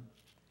verse 1.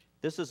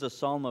 This is a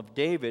psalm of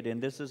David,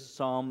 and this is a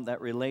psalm that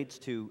relates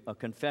to a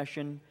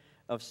confession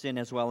of sin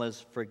as well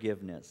as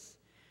forgiveness.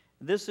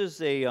 This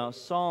is a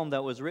psalm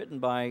that was written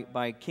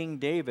by King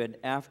David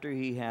after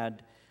he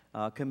had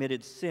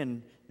committed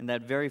sin, in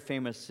that very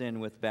famous sin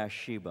with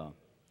Bathsheba.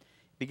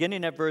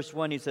 Beginning at verse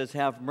 1, he says,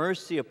 have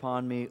mercy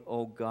upon me,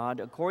 O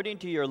God, according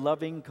to your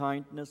loving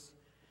kindness,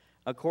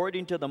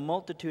 according to the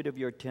multitude of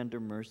your tender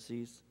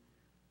mercies.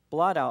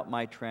 Blot out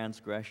my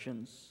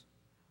transgressions.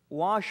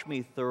 Wash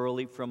me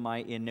thoroughly from my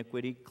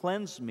iniquity.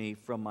 Cleanse me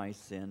from my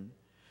sin.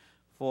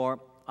 For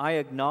I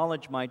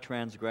acknowledge my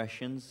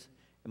transgressions,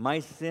 and my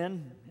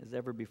sin is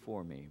ever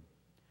before me.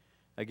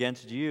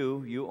 Against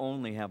you, you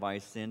only have I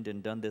sinned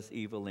and done this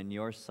evil in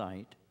your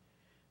sight,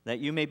 that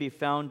you may be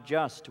found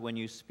just when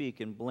you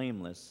speak and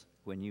blameless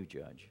when you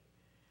judge.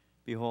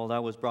 Behold, I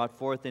was brought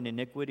forth in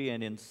iniquity,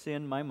 and in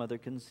sin my mother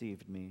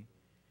conceived me.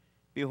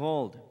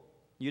 Behold,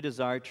 you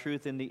desire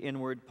truth in the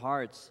inward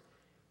parts,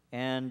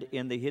 and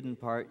in the hidden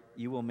part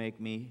you will make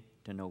me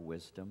to know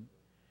wisdom.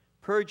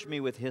 Purge me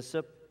with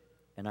hyssop,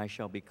 and I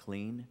shall be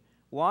clean.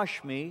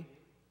 Wash me,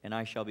 and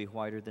I shall be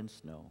whiter than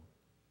snow.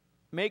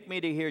 Make me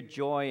to hear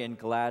joy and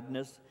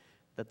gladness,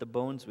 that the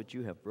bones which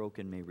you have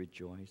broken may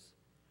rejoice.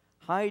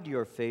 Hide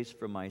your face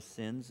from my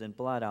sins, and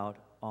blot out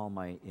all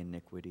my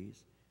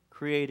iniquities.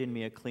 Create in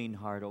me a clean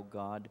heart, O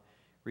God.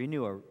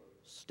 Renew a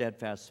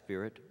steadfast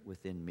spirit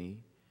within me.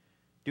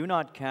 Do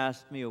not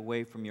cast me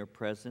away from your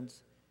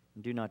presence,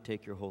 and do not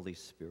take your Holy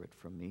Spirit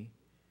from me.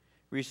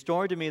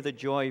 Restore to me the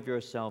joy of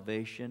your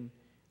salvation,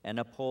 and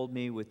uphold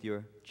me with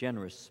your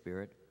generous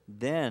spirit.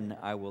 Then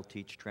I will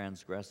teach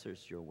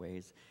transgressors your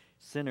ways.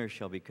 Sinners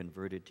shall be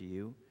converted to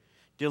you.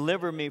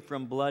 Deliver me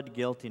from blood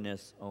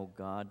guiltiness, O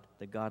God,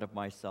 the God of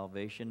my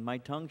salvation. My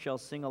tongue shall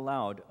sing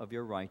aloud of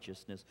your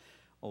righteousness.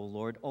 O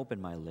Lord, open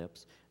my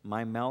lips.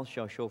 My mouth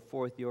shall show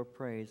forth your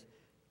praise.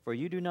 For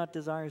you do not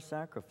desire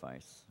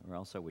sacrifice, or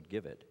else I would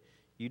give it.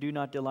 You do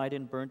not delight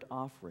in burnt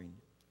offering.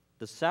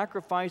 The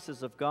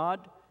sacrifices of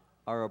God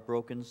are a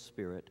broken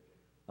spirit,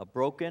 a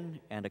broken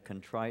and a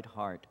contrite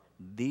heart.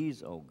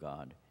 These, O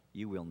God,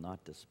 you will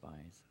not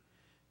despise.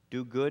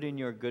 Do good in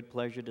your good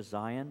pleasure to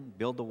Zion.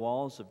 Build the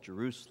walls of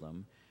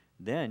Jerusalem.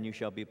 Then you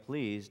shall be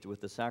pleased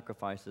with the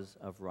sacrifices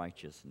of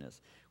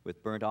righteousness,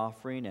 with burnt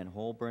offering and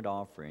whole burnt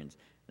offerings.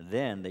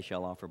 Then they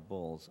shall offer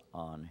bulls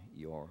on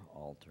your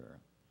altar.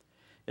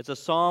 It's a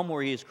psalm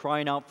where he is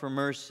crying out for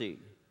mercy.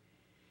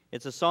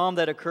 It's a psalm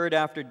that occurred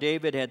after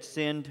David had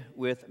sinned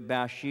with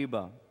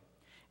Bathsheba.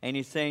 And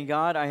he's saying,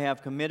 God, I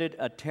have committed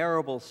a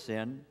terrible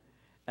sin,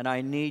 and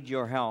I need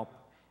your help,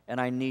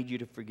 and I need you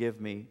to forgive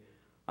me.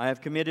 I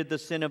have committed the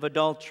sin of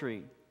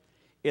adultery,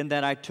 in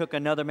that I took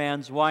another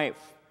man's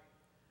wife.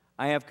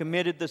 I have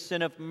committed the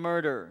sin of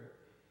murder,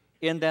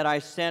 in that I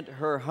sent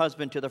her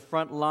husband to the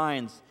front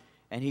lines,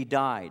 and he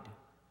died.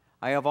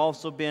 I have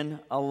also been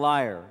a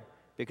liar,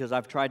 because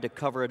I've tried to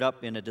cover it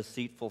up in a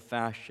deceitful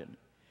fashion.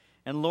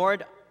 And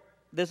Lord,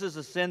 this is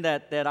a sin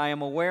that I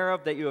am aware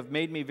of, that you have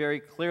made me very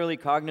clearly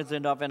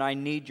cognizant of, and I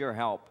need your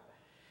help.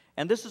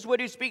 And this is what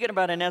he's speaking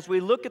about. And as we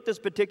look at this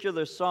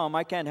particular psalm,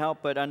 I can't help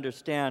but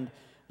understand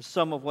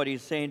some of what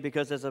he's saying,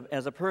 because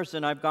as a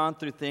person, I've gone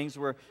through things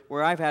where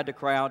I've had to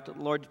cry out to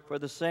the Lord for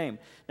the same.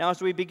 Now,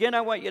 as we begin,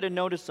 I want you to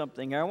notice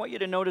something. I want you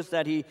to notice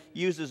that he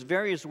uses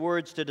various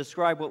words to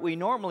describe what we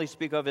normally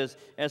speak of as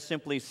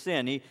simply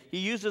sin. He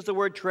uses the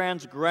word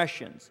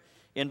transgressions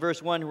in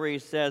verse 1, where he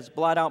says,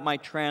 blot out my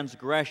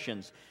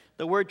transgressions.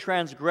 The word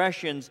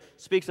transgressions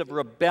speaks of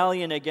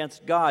rebellion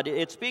against God.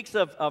 It speaks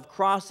of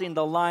crossing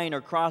the line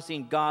or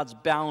crossing God's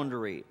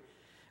boundary.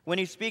 When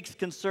he speaks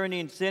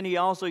concerning sin, he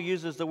also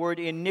uses the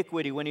word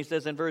iniquity when he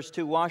says in verse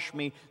 2, wash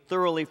me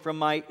thoroughly from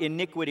my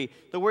iniquity.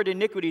 The word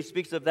iniquity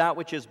speaks of that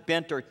which is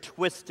bent or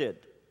twisted.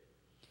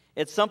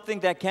 It's something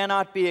that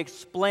cannot be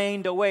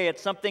explained away.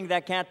 It's something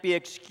that can't be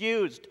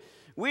excused.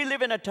 We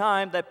live in a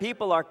time that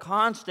people are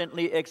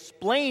constantly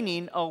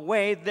explaining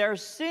away their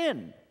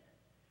sin.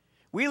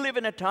 We live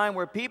in a time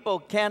where people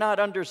cannot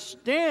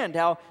understand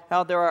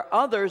how there are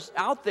others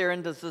out there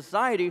in the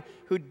society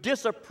who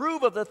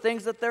disapprove of the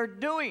things that they're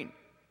doing,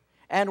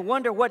 and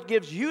wonder what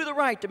gives you the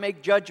right to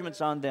make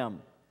judgments on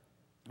them.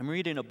 I'm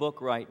reading a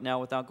book right now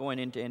without going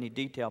into any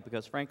detail,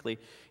 because frankly,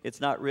 it's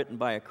not written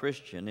by a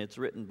Christian. It's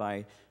written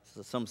by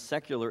some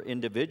secular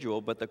individual,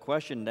 but the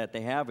question that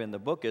they have in the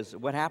book is,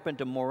 what happened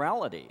to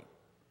morality?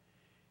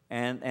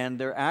 And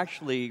they're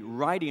actually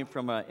writing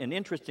from an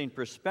interesting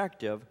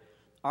perspective,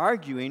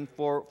 arguing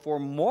for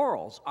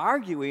morals,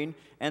 arguing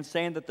and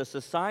saying that the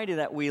society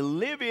that we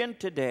live in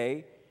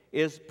today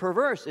is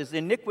perverse, is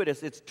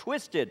iniquitous, it's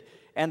twisted.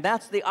 And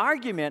that's the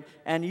argument,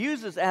 and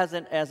uses as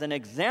an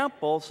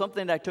example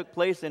something that took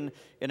place in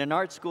an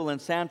art school in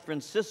San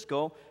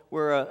Francisco,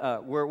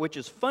 which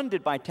is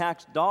funded by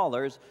tax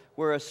dollars,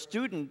 where a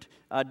student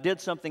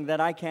did something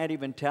that I can't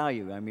even tell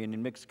you. I mean,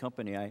 in mixed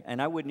company,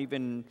 I wouldn't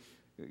even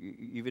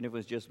if it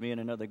was just me and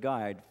another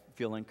guy, I'd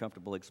feel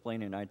uncomfortable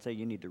explaining. I'd say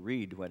you need to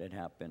read what had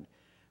happened.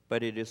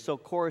 But it is so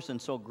coarse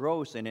and so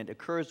gross, and it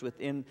occurs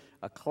within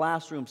a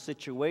classroom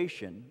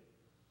situation,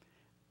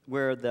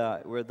 where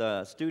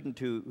the student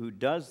who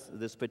does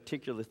this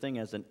particular thing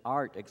as an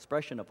art,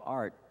 expression of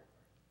art,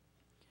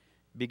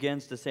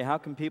 begins to say, how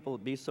can people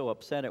be so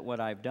upset at what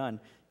I've done?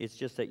 It's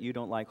just that you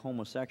don't like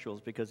homosexuals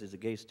because he's a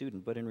gay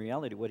student. But in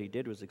reality, what he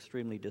did was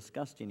extremely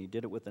disgusting. He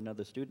did it with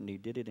another student. He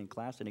did it in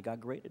class, and he got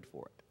graded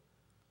for it.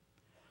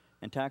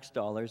 And tax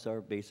dollars are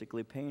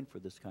basically paying for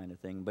this kind of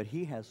thing. But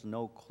he has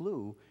no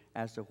clue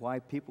as to why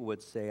people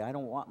would say, I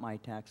don't want my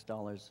tax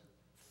dollars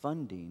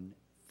funding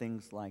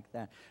things like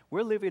that.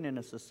 We're living in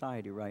a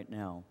society right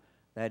now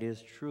that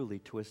is truly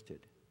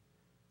twisted,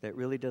 that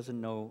really doesn't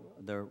know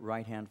their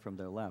right hand from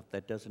their left,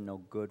 that doesn't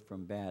know good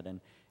from bad.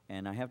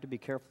 And I have to be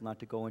careful not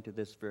to go into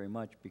this very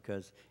much,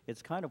 because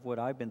it's kind of what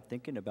I've been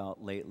thinking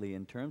about lately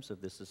in terms of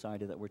this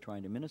society that we're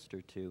trying to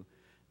minister to,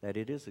 that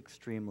it is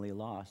extremely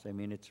lost. I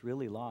mean, it's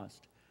really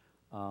lost.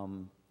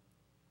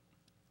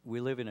 We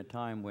live in a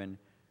time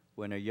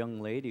when a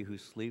young lady who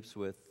sleeps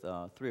with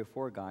 3 or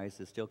 4 guys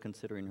is still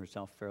considering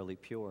herself fairly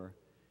pure,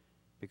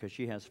 because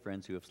she has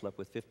friends who have slept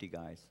with 50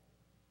 guys.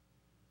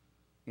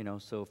 You know,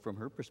 so from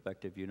her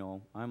perspective, you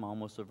know, I'm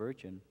almost a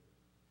virgin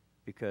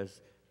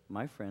because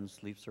my friend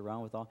sleeps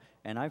around with all.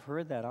 And I've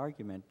heard that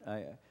argument.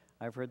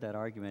 I've heard that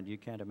argument. You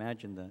can't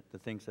imagine the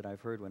things that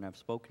I've heard when I've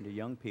spoken to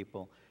young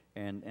people,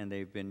 and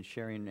they've been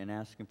sharing and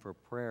asking for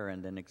prayer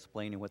and then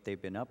explaining what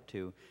they've been up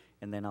to.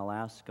 And then I'll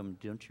ask them,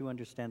 don't you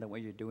understand that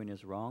what you're doing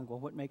is wrong? Well,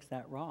 what makes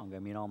that wrong? I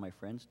mean, all my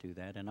friends do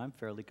that, and I'm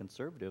fairly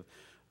conservative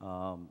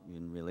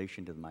in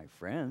relation to my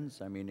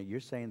friends. I mean,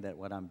 you're saying that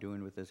what I'm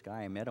doing with this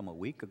guy, I met him a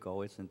week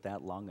ago, isn't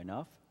that long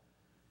enough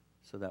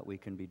so that we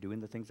can be doing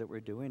the things that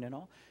we're doing and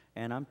all?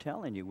 And I'm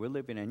telling you, we're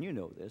living, and you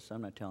know this,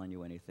 I'm not telling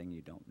you anything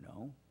you don't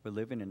know. We're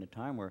living in a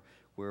time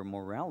where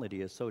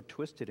morality is so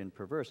twisted and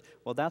perverse.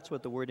 Well, that's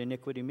what the word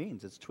iniquity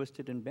means. It's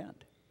twisted and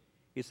bent.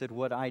 He said,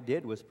 what I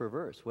did was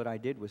perverse. What I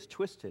did was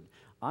twisted.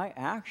 I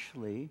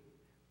actually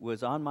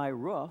was on my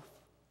roof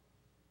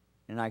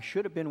And I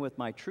should have been with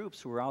my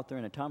troops who were out there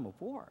in a time of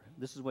war.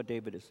 This is what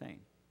David is saying.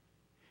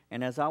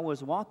 And as I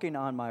was walking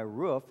on my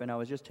roof and I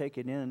was just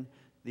taking in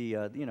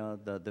the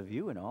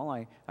view and all,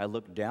 I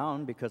looked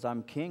down because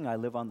I'm king. I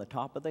live on the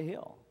top of the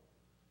hill.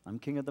 I'm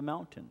king of the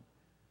mountain.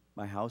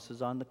 My house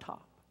is on the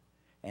top.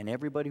 And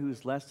everybody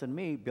who's less than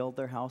me build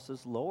their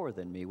houses lower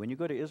than me. When you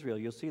go to Israel,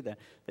 you'll see that.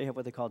 They have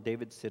what they call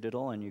David's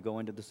citadel, and you go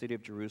into the city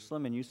of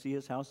Jerusalem, and you see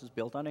his house is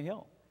built on a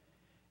hill.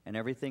 And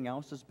everything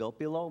else is built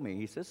below me.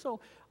 He says,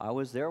 so I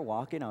was there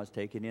walking. I was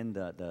taking in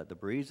the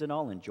breeze and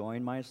all,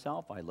 enjoying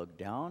myself. I looked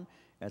down.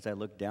 As I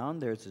looked down,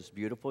 there's this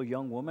beautiful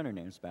young woman. Her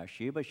name is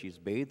Bathsheba. She's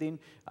bathing,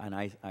 and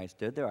I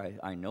stood there.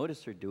 I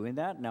noticed her doing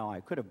that. Now, I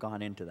could have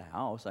gone into the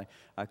house.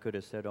 I could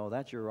have said, oh,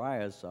 that's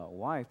Uriah's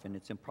wife, and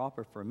it's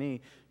improper for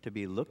me to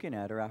be looking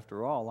at her.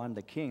 After all, I'm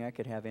the king. I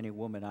could have any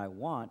woman I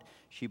want.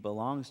 She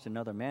belongs to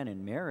another man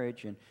in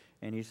marriage.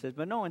 And he said,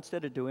 but no,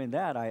 instead of doing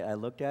that, I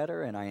looked at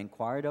her, and I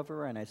inquired of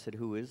her, and I said,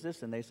 who is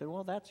this? And they said,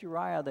 well, that's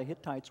Uriah the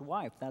Hittite's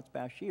wife. That's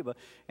Bathsheba.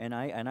 And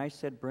I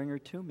said, bring her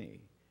to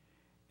me.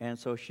 And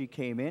so she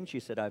came in. She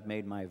said, I've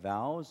made my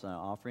vows,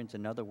 offerings.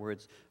 In other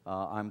words,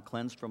 I'm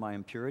cleansed from my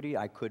impurity.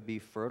 I could be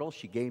fertile.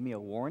 She gave me a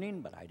warning,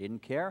 but I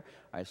didn't care.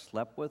 I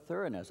slept with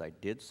her, and as I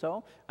did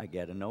so, I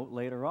get a note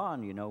later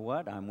on, you know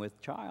what? I'm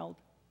with child.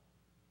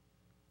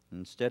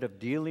 Instead of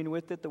dealing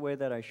with it the way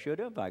that I should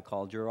have, I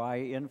called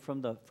Uriah in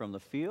from the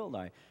field.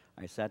 I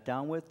sat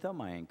down with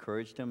him. I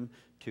encouraged him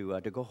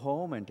to go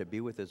home and to be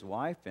with his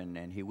wife,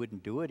 and he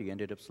wouldn't do it. He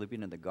ended up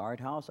sleeping in the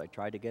guardhouse. I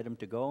tried to get him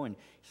to go, and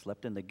he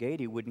slept in the gate.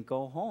 He wouldn't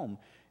go home.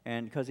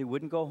 And because he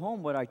wouldn't go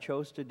home, what I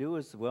chose to do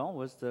was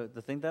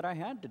the thing that I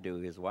had to do.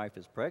 His wife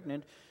is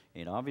pregnant.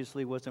 It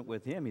obviously wasn't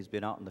with him. He's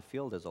been out in the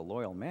field as a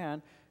loyal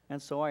man.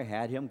 And so I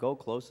had him go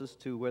closest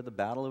to where the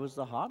battle was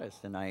the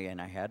hottest. And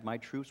I had my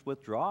troops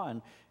withdraw,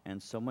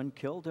 and someone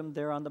killed him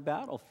there on the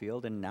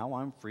battlefield, and now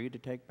I'm free to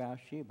take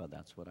Bathsheba.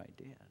 That's what I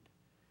did.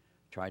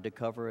 Tried to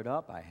cover it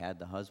up. I had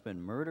the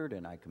husband murdered,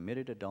 and I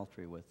committed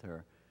adultery with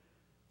her.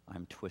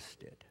 I'm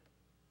twisted.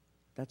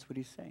 That's what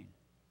he's saying.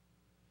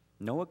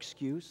 No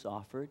excuse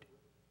offered.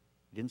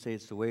 He didn't say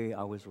it's the way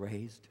I was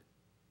raised.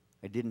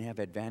 I didn't have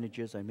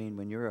advantages. I mean,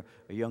 when you're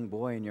a young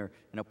boy and you're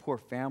in a poor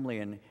family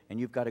and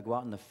you've got to go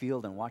out in the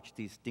field and watch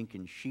these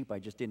stinking sheep, I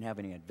just didn't have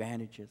any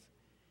advantages.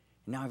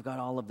 And now I've got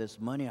all of this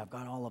money, I've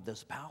got all of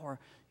this power,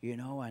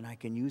 and I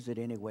can use it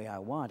any way I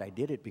want. I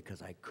did it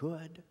because I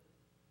could.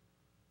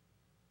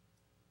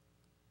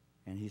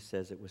 And he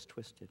says it was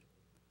twisted.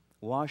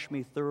 Wash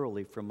me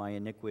thoroughly from my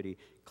iniquity.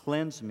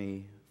 Cleanse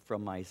me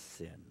from my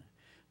sin.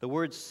 The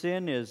word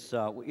sin is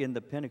in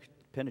the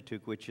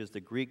Pentateuch, which is the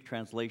Greek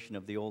translation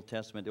of the Old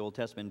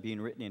Testament being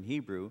written in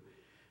Hebrew.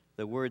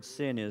 The word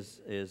sin is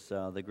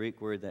the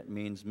Greek word that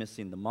means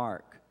missing the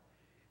mark.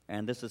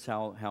 And this is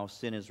how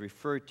sin is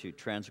referred to.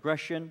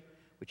 Transgression,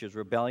 which is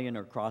rebellion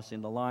or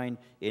crossing the line.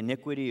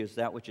 Iniquity is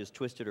that which is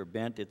twisted or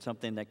bent. It's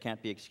something that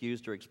can't be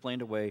excused or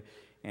explained away.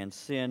 And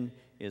sin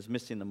is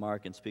missing the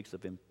mark and speaks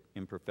of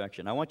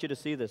imperfection. I want you to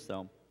see this,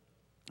 though.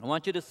 I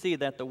want you to see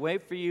that the way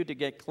for you to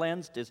get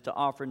cleansed is to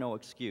offer no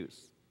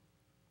excuse.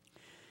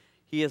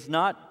 He is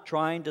not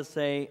trying to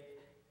say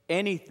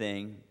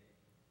anything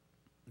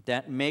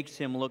that makes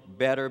him look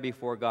better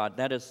before God.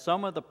 That is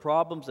some of the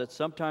problems that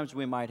sometimes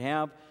we might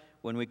have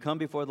when we come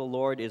before the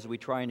Lord, is we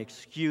try and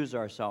excuse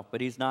ourselves.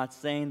 But he's not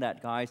saying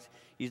that, guys.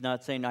 He's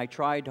not saying, I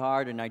tried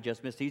hard and I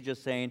just missed. He's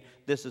just saying,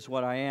 this is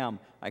what I am.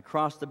 I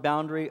crossed the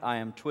boundary, I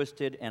am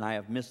twisted, and I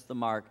have missed the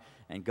mark,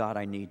 and God,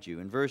 I need you.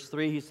 In verse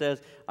 3, he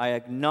says, I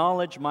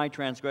acknowledge my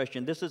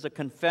transgression. This is a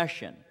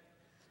confession.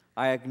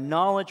 I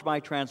acknowledge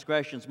my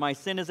transgressions. My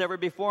sin is ever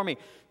before me.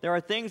 There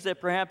are things that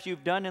perhaps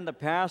you've done in the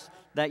past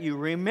that you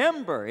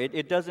remember.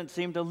 It doesn't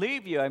seem to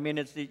leave you. I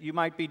mean, you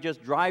might be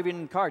just driving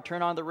in a car,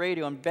 turn on the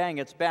radio, and bang,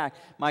 it's back.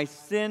 My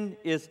sin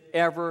is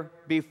ever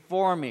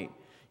before me.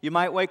 You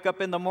might wake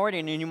up in the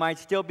morning and you might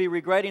still be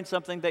regretting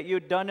something that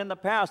you'd done in the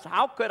past.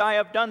 How could I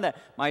have done that?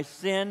 My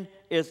sin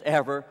is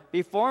ever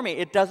before me.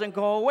 It doesn't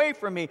go away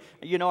from me.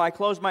 I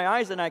close my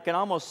eyes and I can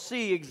almost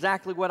see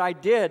exactly what I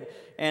did.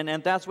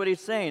 And that's what he's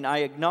saying. I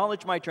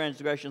acknowledge my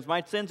transgressions,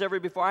 my sins ever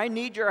before. I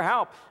need your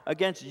help.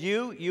 Against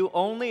you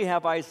only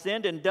have I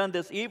sinned and done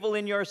this evil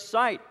in your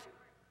sight,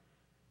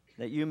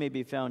 that you may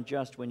be found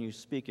just when you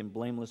speak and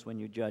blameless when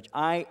you judge.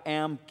 I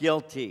am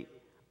guilty.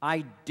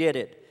 I did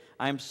it.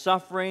 I'm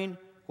suffering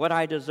what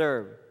I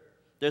deserve.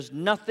 There's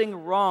nothing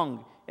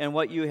wrong in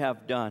what you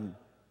have done.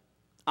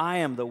 I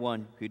am the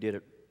one who did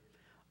it.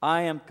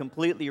 I am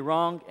completely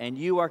wrong, and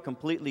you are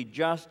completely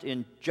just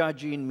in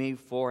judging me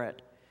for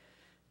it.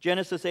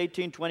 Genesis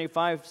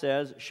 18:25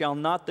 says, shall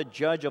not the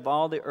judge of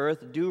all the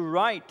earth do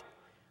right?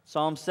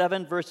 Psalm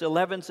 7 verse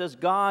 11 says,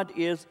 God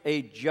is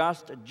a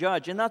just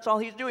judge. And that's all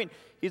he's doing.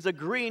 He's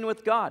agreeing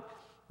with God.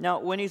 Now,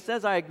 when he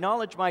says, I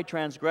acknowledge my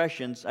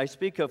transgressions, I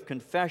speak of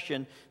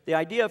confession. The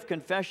idea of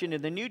confession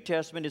in the New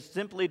Testament is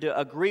simply to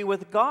agree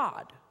with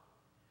God.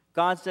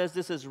 God says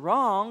this is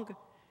wrong,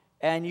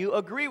 and you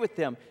agree with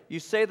him. You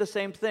say the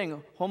same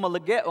thing.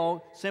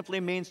 Homologeo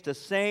simply means to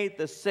say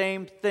the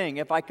same thing.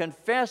 If I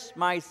confess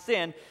my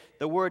sin,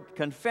 The word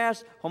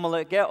confess,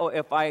 homologeo,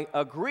 if I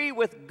agree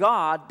with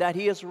God that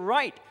He is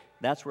right.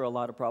 That's where a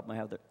lot of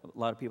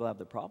people have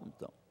the problems,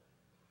 though.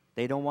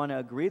 They don't want to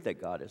agree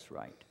that God is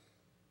right.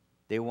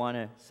 They want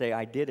to say,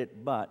 I did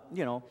it, but,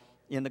 you know,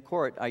 in the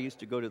court, I used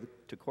to go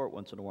to court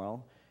once in a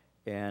while,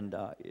 and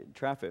in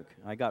traffic,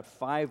 I got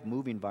 5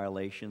 moving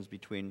violations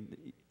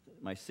between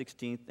my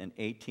 16th and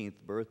 18th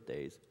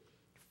birthdays,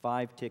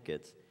 5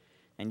 tickets.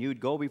 And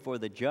you'd go before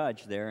the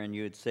judge there, and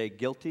you'd say,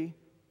 guilty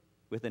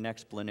with an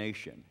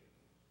explanation.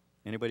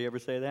 Anybody ever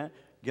say that?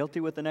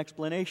 Guilty with an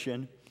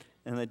explanation.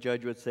 And the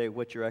judge would say,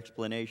 what's your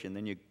explanation?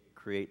 Then you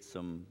create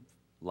some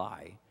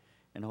lie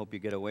and hope you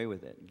get away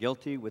with it.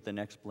 Guilty with an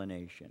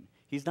explanation.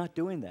 He's not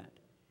doing that.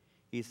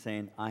 He's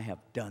saying, I have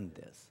done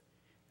this.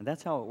 And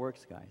that's how it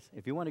works, guys.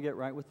 If you want to get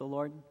right with the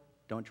Lord,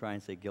 don't try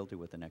and say guilty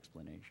with an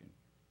explanation.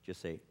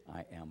 Just say,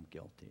 I am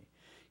guilty.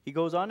 He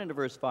goes on into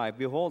verse 5,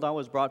 Behold, I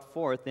was brought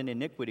forth in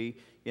iniquity.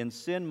 In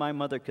sin my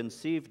mother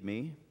conceived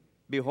me.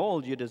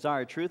 Behold, you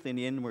desire truth in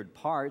the inward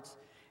parts,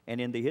 and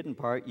in the hidden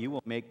part you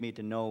will make me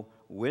to know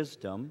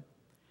wisdom.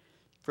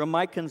 From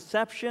my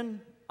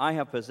conception I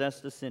have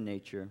possessed a sin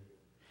nature.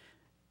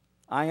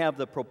 I have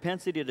the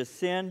propensity to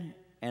sin,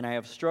 and I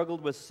have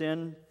struggled with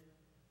sin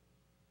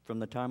from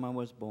the time I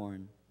was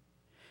born.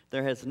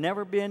 There has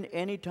never been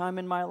any time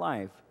in my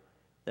life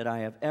that I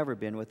have ever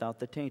been without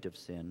the taint of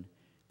sin,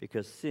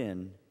 because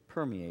sin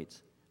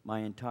permeates my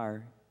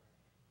entire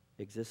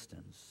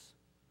existence.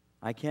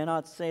 I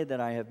cannot say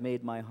that I have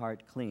made my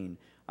heart clean.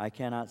 I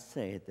cannot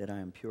say that I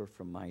am pure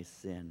from my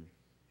sin.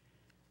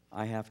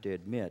 I have to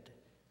admit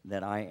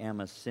that I am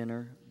a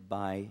sinner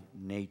by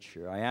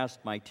nature. I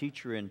asked my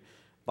teacher in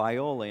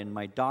Biola in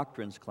my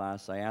doctrines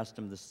class, I asked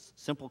him this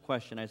simple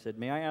question. I said,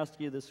 may I ask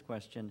you this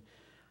question?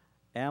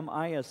 Am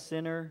I a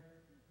sinner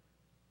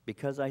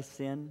because I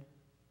sin?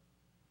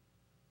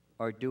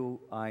 Or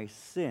do I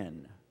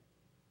sin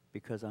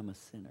because I'm a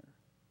sinner?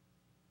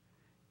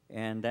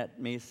 And that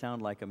may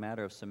sound like a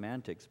matter of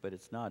semantics, but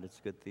it's not.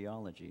 It's good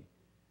theology.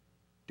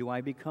 Do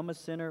I become a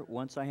sinner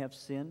once I have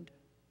sinned?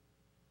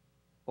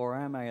 Or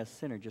am I a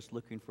sinner just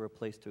looking for a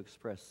place to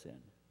express sin?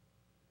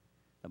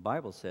 The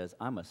Bible says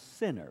I'm a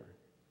sinner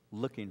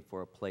looking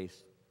for a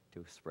place to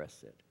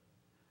express it.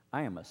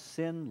 I am a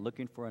sin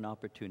looking for an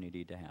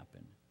opportunity to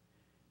happen.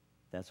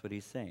 That's what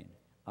he's saying.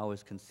 I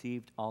was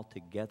conceived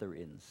altogether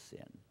in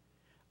sin.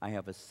 I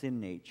have a sin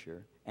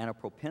nature and a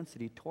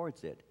propensity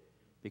towards it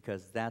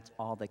because that's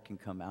all that can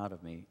come out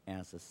of me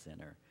as a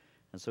sinner.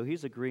 And so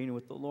he's agreeing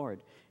with the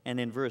Lord. And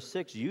in verse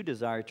 6, you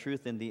desire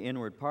truth in the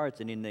inward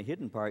parts, and in the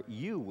hidden part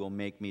you will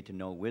make me to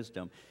know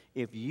wisdom.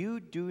 If you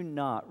do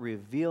not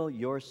reveal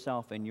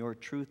yourself and your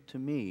truth to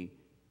me,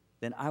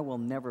 then I will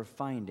never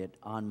find it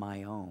on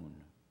my own.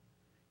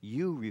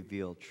 You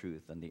reveal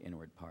truth on the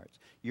inward parts.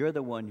 You're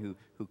the one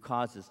who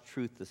causes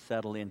truth to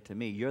settle into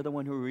me. You're the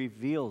one who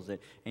reveals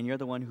it, and you're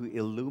the one who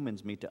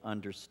illumines me to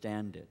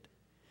understand it.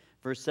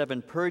 Verse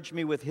 7, purge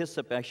me with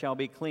hyssop, I shall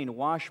be clean.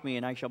 Wash me,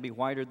 and I shall be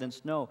whiter than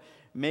snow.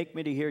 Make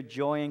me to hear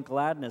joy and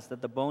gladness,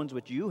 that the bones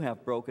which you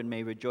have broken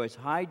may rejoice.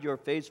 Hide your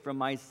face from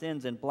my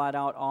sins and blot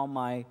out all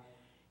my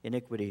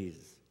iniquities.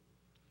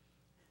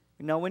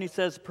 Now, when he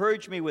says,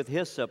 purge me with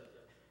hyssop,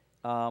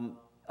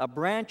 a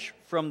branch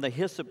from the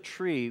hyssop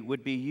tree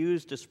would be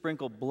used to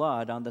sprinkle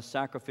blood on the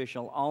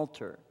sacrificial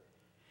altar.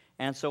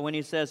 And so when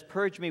he says,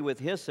 purge me with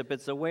hyssop,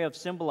 it's a way of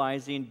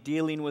symbolizing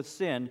dealing with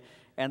sin.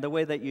 And the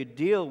way that you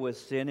deal with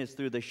sin is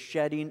through the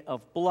shedding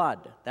of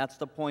blood. That's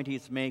the point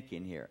he's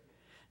making here.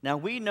 Now,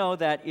 we know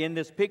that in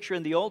this picture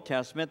in the Old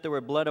Testament, there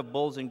were blood of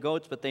bulls and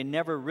goats, but they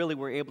never really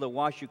were able to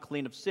wash you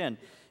clean of sin.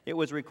 It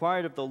was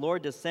required of the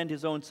Lord to send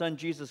his own Son,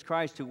 Jesus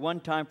Christ, who one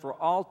time for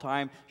all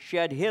time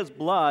shed his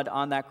blood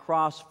on that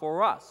cross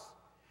for us.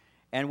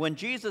 And when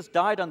Jesus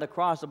died on the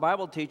cross, the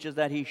Bible teaches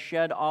that he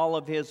shed all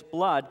of his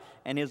blood,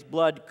 and his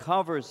blood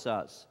covers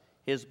us.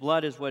 His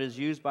blood is what is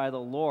used by the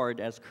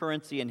Lord as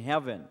currency in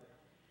heaven.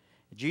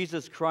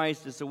 Jesus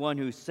Christ is the one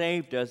who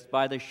saved us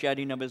by the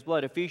shedding of his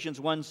blood. Ephesians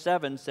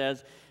 1:7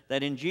 says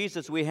that in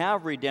Jesus we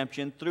have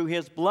redemption through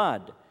his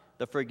blood,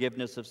 the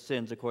forgiveness of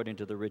sins according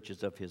to the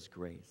riches of his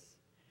grace.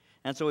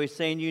 And so he's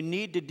saying, you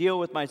need to deal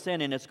with my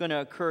sin, and it's going to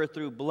occur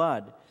through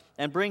blood.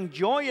 And bring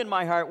joy in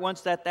my heart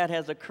once that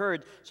has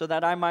occurred, so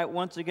that I might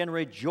once again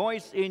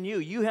rejoice in you.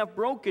 You have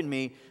broken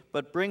me,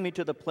 but bring me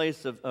to the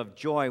place of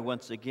joy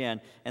once again.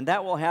 And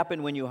that will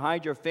happen when you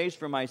hide your face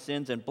from my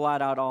sins and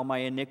blot out all my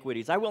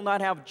iniquities. I will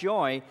not have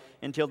joy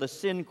until the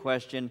sin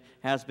question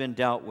has been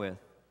dealt with.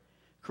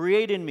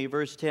 Create in me,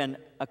 verse 10,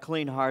 a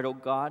clean heart, O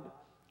God.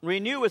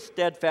 Renew a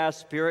steadfast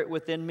spirit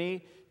within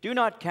me. Do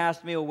not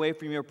cast me away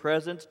from your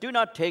presence. Do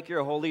not take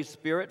your Holy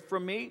Spirit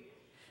from me.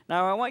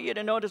 Now, I want you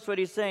to notice what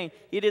he's saying.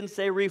 He didn't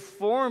say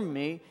reform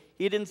me.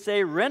 He didn't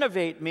say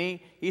renovate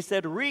me. He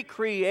said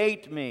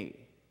recreate me.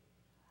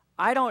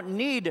 I don't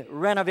need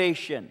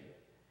renovation.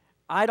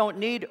 I don't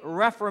need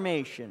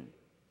reformation.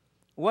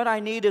 What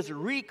I need is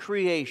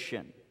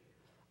recreation.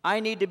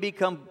 I need to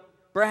become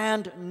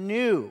brand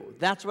new.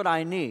 That's what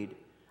I need.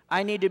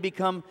 I need to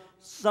become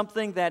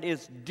something that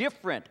is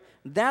different.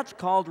 That's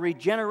called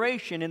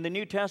regeneration in the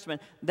New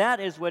Testament. That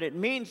is what it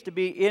means to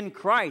be in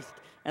Christ.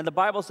 And the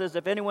Bible says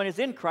if anyone is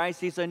in Christ,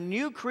 he's a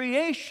new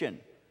creation.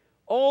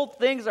 Old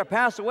things are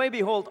passed away.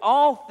 Behold,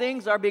 all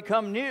things are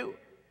become new.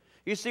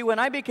 You see, when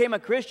I became a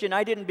Christian,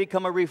 I didn't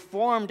become a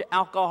reformed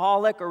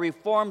alcoholic or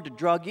reformed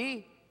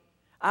druggie.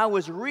 I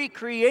was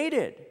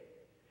recreated.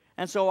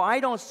 And so I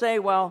don't say,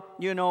 well,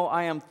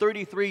 I am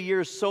 33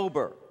 years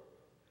sober.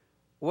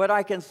 What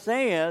I can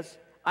say is,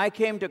 I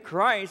came to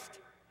Christ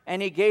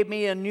and He gave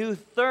me a new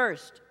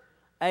thirst.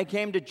 I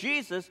came to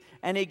Jesus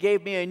and He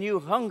gave me a new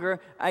hunger.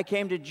 I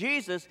came to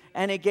Jesus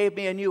and He gave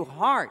me a new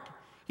heart.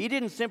 He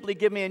didn't simply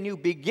give me a new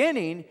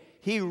beginning.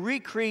 He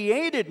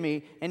recreated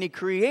me, and He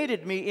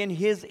created me in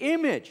His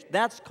image.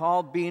 That's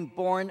called being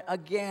born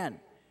again.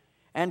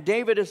 And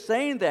David is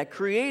saying that,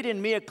 create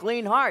in me a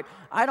clean heart.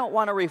 I don't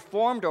want a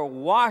reformed or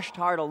washed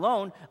heart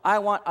alone. I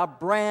want a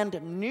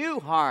brand new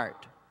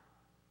heart.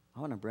 I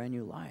want a brand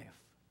new life.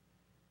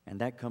 And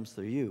that comes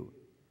through you.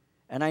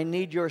 And I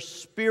need your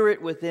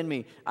Spirit within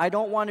me. I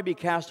don't want to be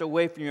cast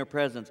away from your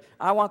presence.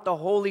 I want the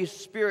Holy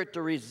Spirit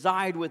to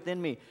reside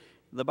within me.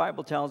 The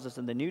Bible tells us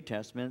in the New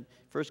Testament,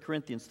 1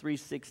 Corinthians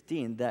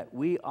 3:16, that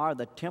we are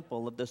the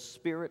temple of the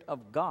Spirit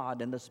of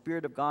God, and the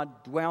Spirit of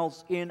God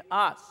dwells in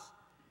us.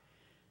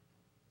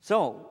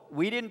 So,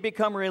 we didn't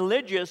become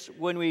religious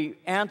when we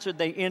answered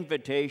the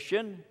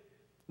invitation.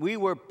 We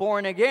were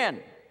born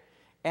again.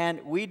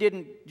 And we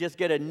didn't just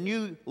get a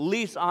new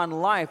lease on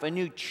life, a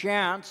new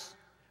chance.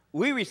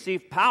 We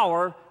received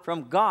power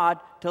from God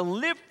to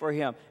live for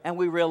Him. And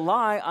we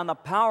rely on the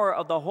power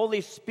of the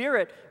Holy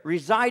Spirit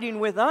residing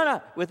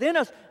within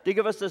us to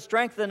give us the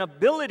strength and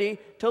ability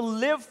to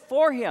live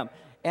for Him.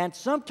 And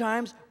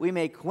sometimes we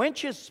may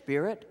quench His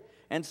Spirit,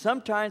 and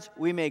sometimes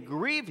we may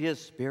grieve His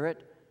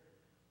Spirit.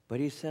 But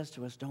He says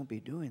to us, don't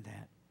be doing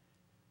that.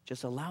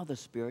 Just allow the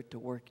Spirit to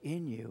work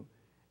in you,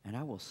 and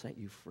I will set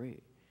you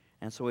free.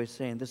 And so He's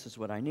saying, this is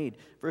what I need.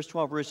 Verse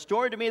 12,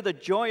 restore to me the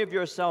joy of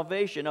your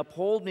salvation.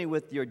 Uphold me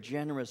with your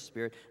generous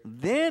spirit.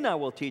 Then I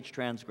will teach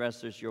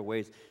transgressors your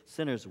ways.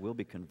 Sinners will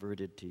be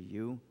converted to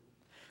you.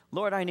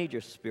 Lord, I need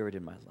your Spirit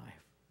in my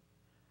life.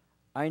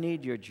 I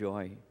need your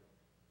joy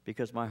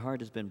because my heart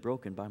has been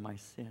broken by my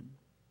sin.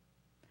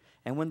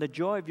 And when the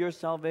joy of your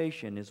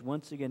salvation is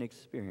once again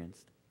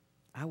experienced,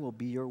 I will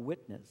be your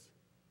witness.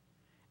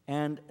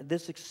 And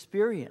this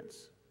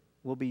experience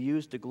will be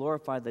used to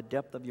glorify the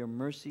depth of your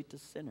mercy to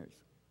sinners.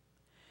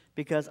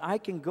 Because I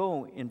can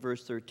go, in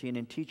verse 13,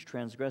 and teach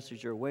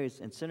transgressors your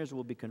ways, and sinners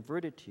will be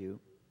converted to you,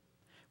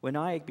 when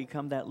I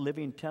become that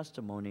living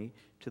testimony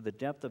to the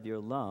depth of your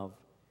love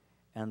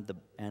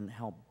and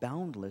how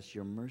boundless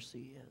your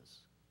mercy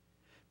is.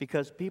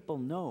 Because people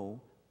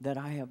know that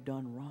I have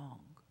done wrong.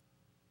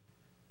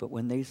 But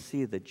when they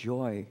see the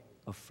joy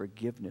of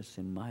forgiveness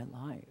in my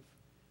life,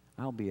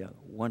 I'll be a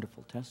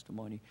wonderful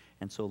testimony.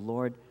 And so,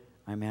 Lord,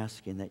 I'm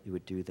asking that you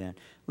would do that.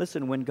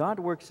 Listen, when God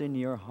works in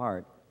your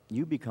heart,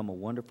 you become a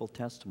wonderful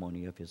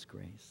testimony of His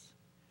grace.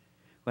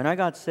 When I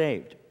got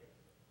saved,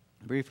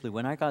 briefly,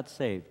 when I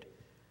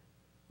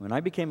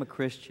became a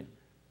Christian,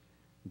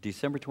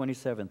 December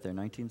 27th,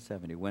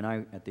 1970, when I,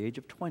 at the age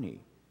of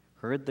 20,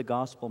 heard the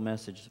gospel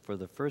message for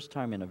the first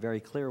time in a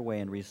very clear way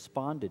and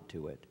responded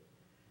to it,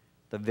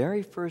 the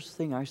very first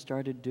thing I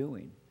started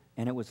doing,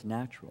 and it was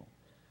natural,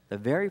 the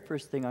very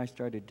first thing I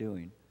started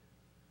doing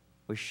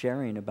was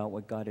sharing about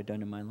what God had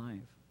done in my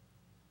life.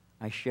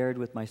 I shared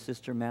with my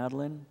sister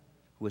Madeline,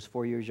 who was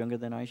 4 years younger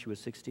than I. She was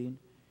 16,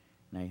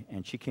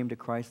 and she came to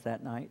Christ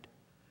that night.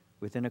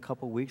 Within a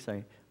couple weeks,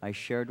 I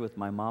shared with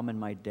my mom and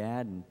my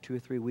dad, and 2 or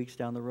 3 weeks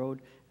down the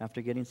road,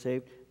 after getting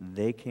saved,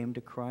 they came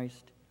to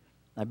Christ.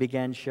 I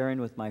began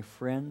sharing with my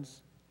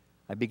friends.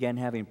 I began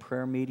having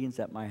prayer meetings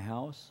at my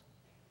house,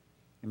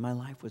 and my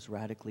life was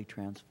radically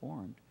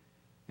transformed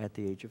at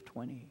the age of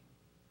 20.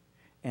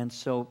 And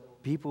so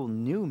people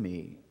knew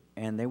me,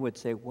 and they would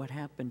say, what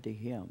happened to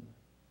him?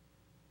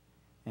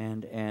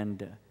 And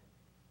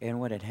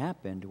what had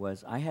happened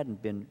was I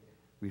hadn't been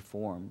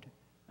reformed.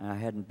 I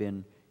hadn't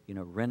been,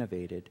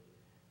 renovated.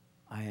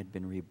 I had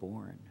been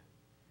reborn.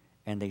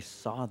 And they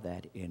saw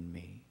that in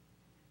me.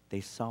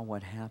 They saw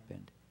what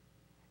happened.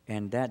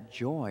 And that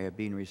joy of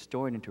being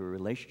restored into a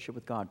relationship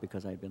with God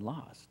because I had been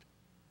lost.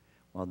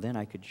 Well, then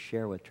I could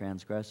share with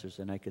transgressors,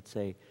 and I could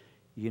say,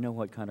 you know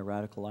what kind of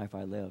radical life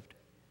I lived.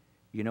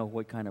 You know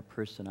what kind of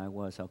person I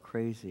was, how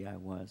crazy I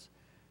was,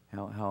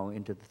 how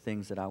into the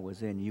things that I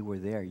was in. You were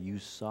there, you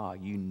saw,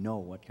 you know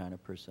what kind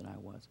of person I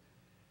was.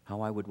 How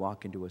I would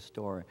walk into a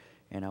store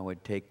and I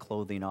would take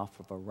clothing off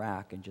of a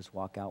rack and just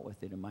walk out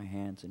with it in my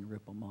hands and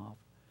rip them off.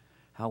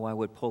 How I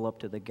would pull up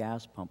to the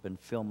gas pump and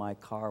fill my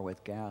car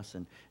with gas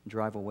and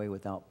drive away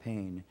without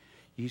pain.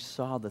 You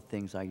saw the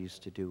things I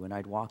used to do, and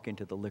I'd walk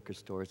into the liquor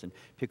stores and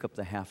pick up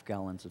the half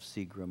gallons of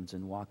Seagrams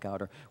and walk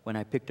out, or when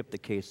I picked up the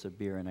case of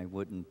beer and I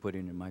wouldn't put it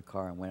in my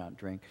car and went out and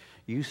drank.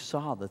 You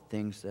saw the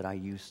things that I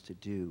used to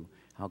do,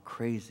 how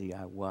crazy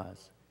I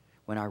was.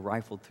 When I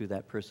rifled through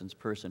that person's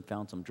purse and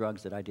found some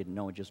drugs that I didn't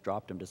know and just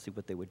dropped them to see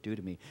what they would do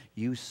to me.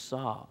 You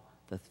saw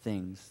the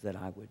things that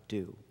I would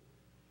do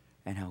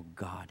and how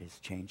God has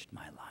changed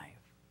my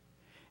life.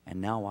 And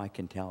now I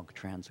can tell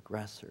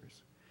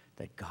transgressors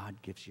that God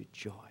gives you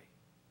joy,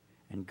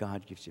 and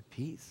God gives you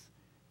peace,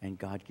 and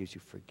God gives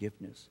you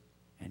forgiveness,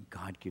 and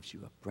God gives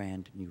you a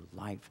brand new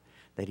life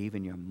that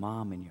even your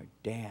mom and your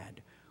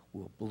dad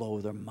will blow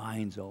their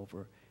minds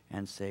over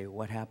and say,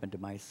 what happened to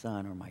my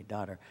son or my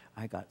daughter?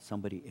 I got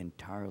somebody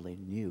entirely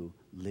new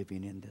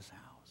living in this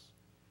house.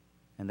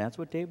 And that's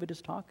what David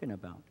is talking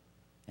about.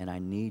 And I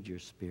need your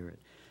spirit.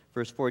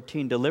 Verse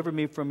 14, deliver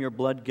me from your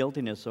blood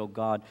guiltiness, O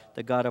God,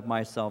 the God of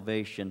my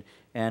salvation,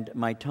 and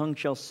my tongue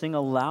shall sing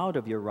aloud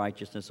of your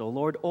righteousness. O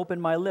Lord, open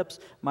my lips,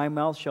 my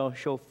mouth shall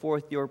show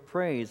forth your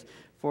praise.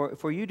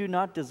 For you do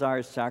not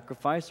desire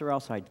sacrifice, or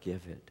else I'd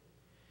give it.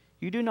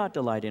 You do not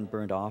delight in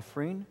burnt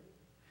offering.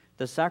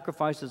 The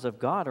sacrifices of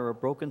God are a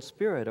broken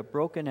spirit, a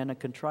broken and a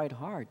contrite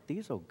heart.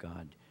 These, O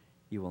God,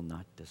 you will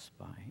not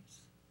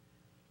despise.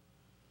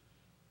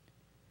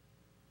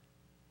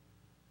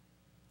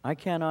 I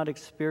cannot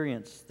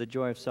experience the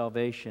joy of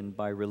salvation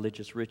by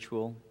religious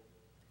ritual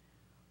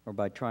or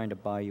by trying to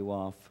buy you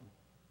off.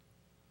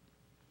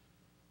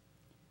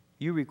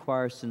 You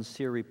require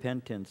sincere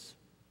repentance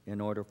in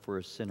order for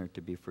a sinner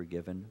to be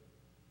forgiven.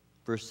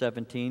 Verse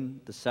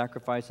 17, the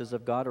sacrifices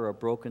of God are a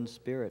broken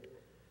spirit,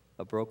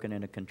 a broken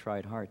and a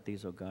contrite heart.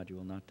 These, O God, you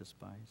will not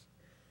despise.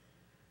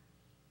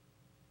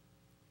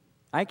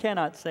 I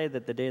cannot say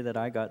that the day that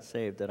I got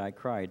saved that I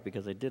cried,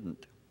 because I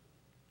didn't.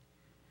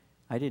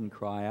 I didn't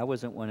cry. I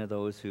wasn't one of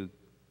those who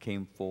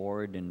came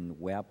forward and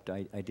wept.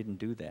 I didn't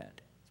do that.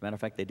 As a matter of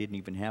fact, they didn't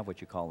even have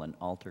what you call an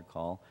altar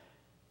call.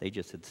 They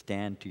just said,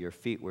 stand to your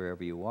feet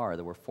wherever you are.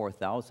 There were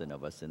 4,000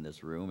 of us in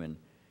this room, and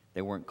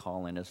they weren't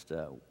calling us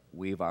to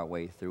weave our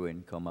way through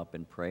and come up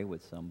and pray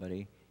with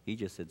somebody. He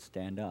just said,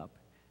 stand up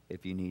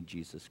if you need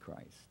Jesus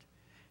Christ.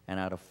 And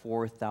out of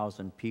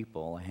 4,000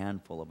 people, a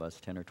handful of us,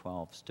 10 or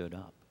 12, stood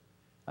up.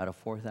 Out of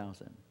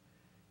 4,000,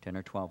 10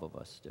 or 12 of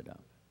us stood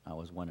up. I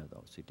was one of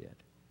those who did.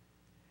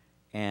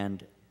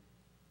 And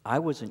I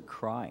wasn't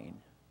crying.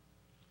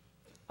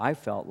 I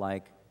felt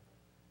like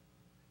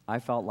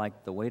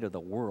the weight of the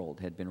world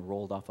had been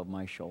rolled off of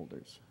my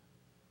shoulders.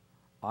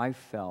 I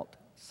felt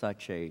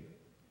such a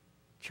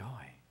joy.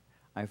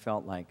 I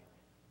felt like,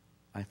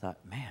 I thought,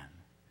 man,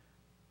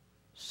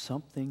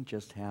 something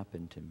just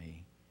happened to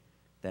me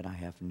that I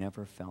have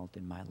never felt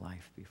in my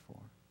life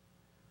before.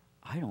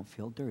 I don't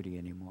feel dirty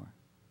anymore.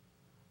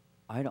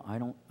 I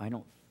don't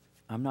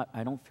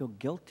feel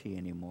guilty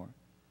anymore.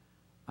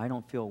 I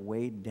don't feel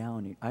weighed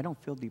down. I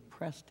don't feel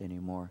depressed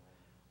anymore.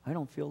 I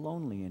don't feel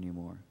lonely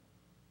anymore.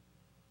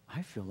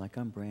 I feel like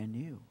I'm brand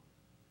new.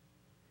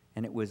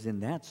 And it was in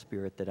that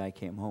spirit that I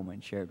came home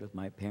and shared with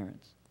my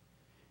parents.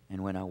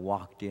 And when I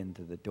walked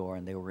into the door,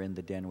 and they were in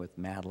the den with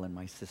Madeline,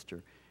 my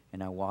sister,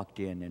 and I walked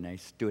in and I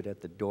stood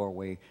at the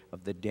doorway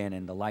of the den,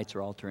 and the lights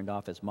were all turned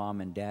off as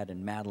Mom and Dad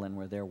and Madeline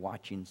were there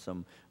watching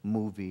some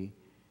movie,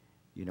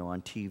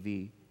 on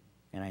TV.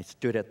 And I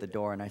stood at the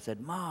door and I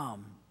said,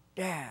 Mom,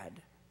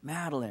 Dad,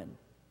 Madeline.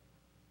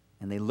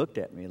 And they looked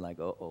at me like,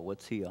 uh-oh,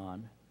 what's he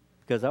on?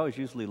 Because I was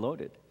usually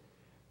loaded.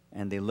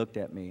 And they looked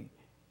at me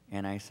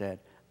and I said,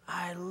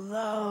 I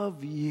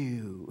love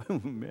you.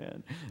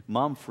 Man,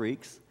 Mom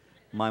freaks.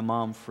 My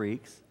mom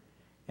freaks.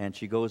 And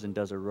she goes and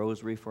does a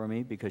rosary for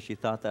me because she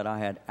thought that I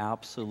had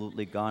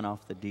absolutely gone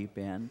off the deep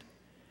end.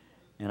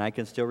 And I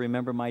can still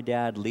remember my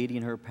dad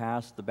leading her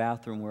past the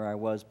bathroom where I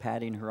was,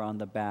 patting her on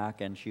the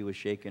back, and she was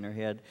shaking her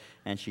head,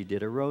 and she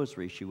did a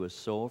rosary. She was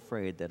so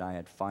afraid that I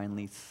had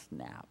finally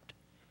snapped.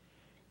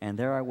 And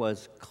there I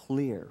was,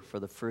 clear for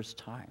the first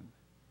time.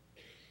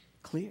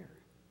 Clear.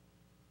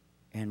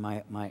 And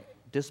my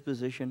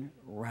disposition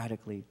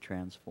radically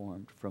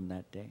transformed from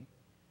that day.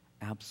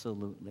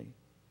 Absolutely.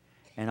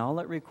 And all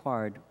it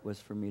required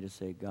was for me to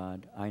say,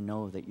 God, I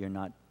know that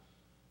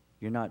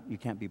you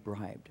can't be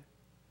bribed.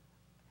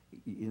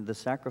 The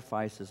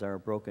sacrifices are a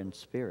broken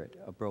spirit,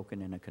 a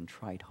broken and a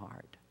contrite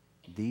heart.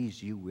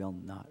 These you will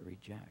not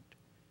reject.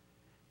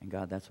 And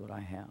God, that's what I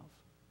have.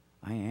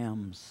 I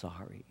am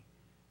sorry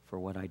for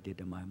what I did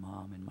to my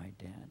mom and my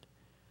dad.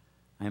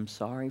 I am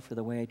sorry for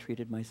the way I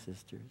treated my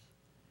sisters.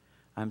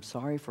 I'm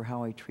sorry for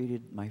how I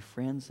treated my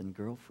friends and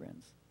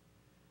girlfriends.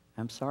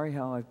 I'm sorry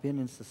how I've been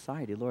in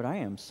society. Lord, I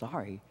am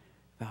sorry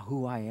about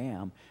who I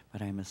am,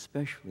 but I'm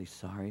especially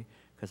sorry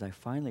because I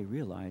finally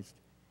realized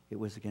it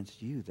was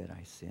against you that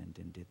I sinned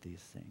and did these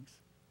things.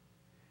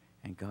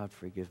 And God,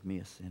 forgive me,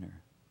 a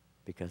sinner,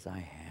 because I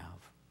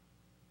have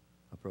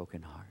a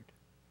broken heart.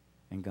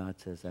 And God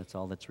says, that's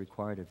all that's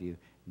required of you.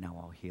 Now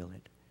I'll heal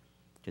it.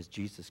 Because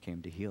Jesus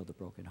came to heal the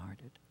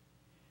brokenhearted.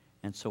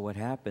 And so what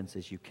happens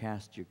is you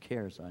cast your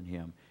cares on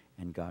him,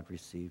 and God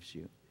receives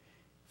you.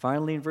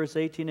 Finally, in verse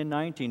 18 and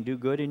 19, do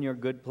good in your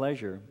good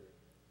pleasure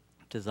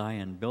to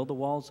Zion. Build the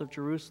walls of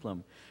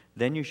Jerusalem.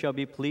 Then you shall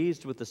be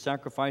pleased with the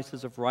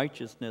sacrifices of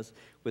righteousness,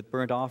 with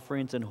burnt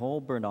offerings and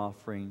whole burnt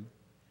offering.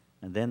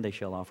 And then they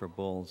shall offer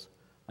bulls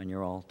on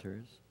your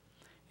altars.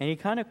 And he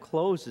kind of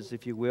closes,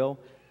 if you will,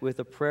 with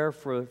a prayer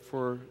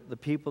for the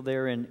people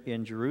there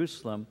in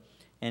Jerusalem.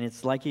 And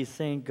it's like he's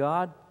saying,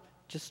 God,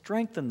 Just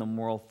strengthen the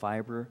moral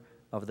fiber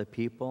of the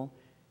people.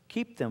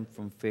 Keep them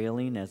from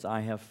failing as I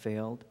have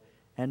failed,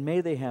 and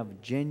may they have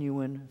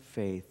genuine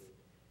faith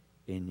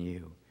in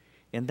you.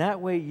 In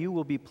that way you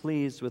will be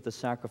pleased with the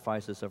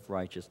sacrifices of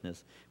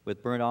righteousness.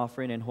 With burnt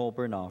offering and whole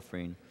burnt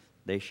offering,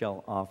 they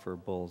shall offer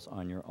bulls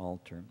on your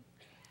altar.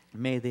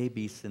 May they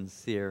be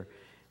sincere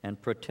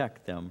and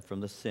protect them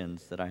from the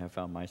sins that I have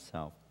found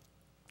myself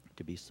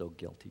to be so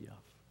guilty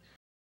of.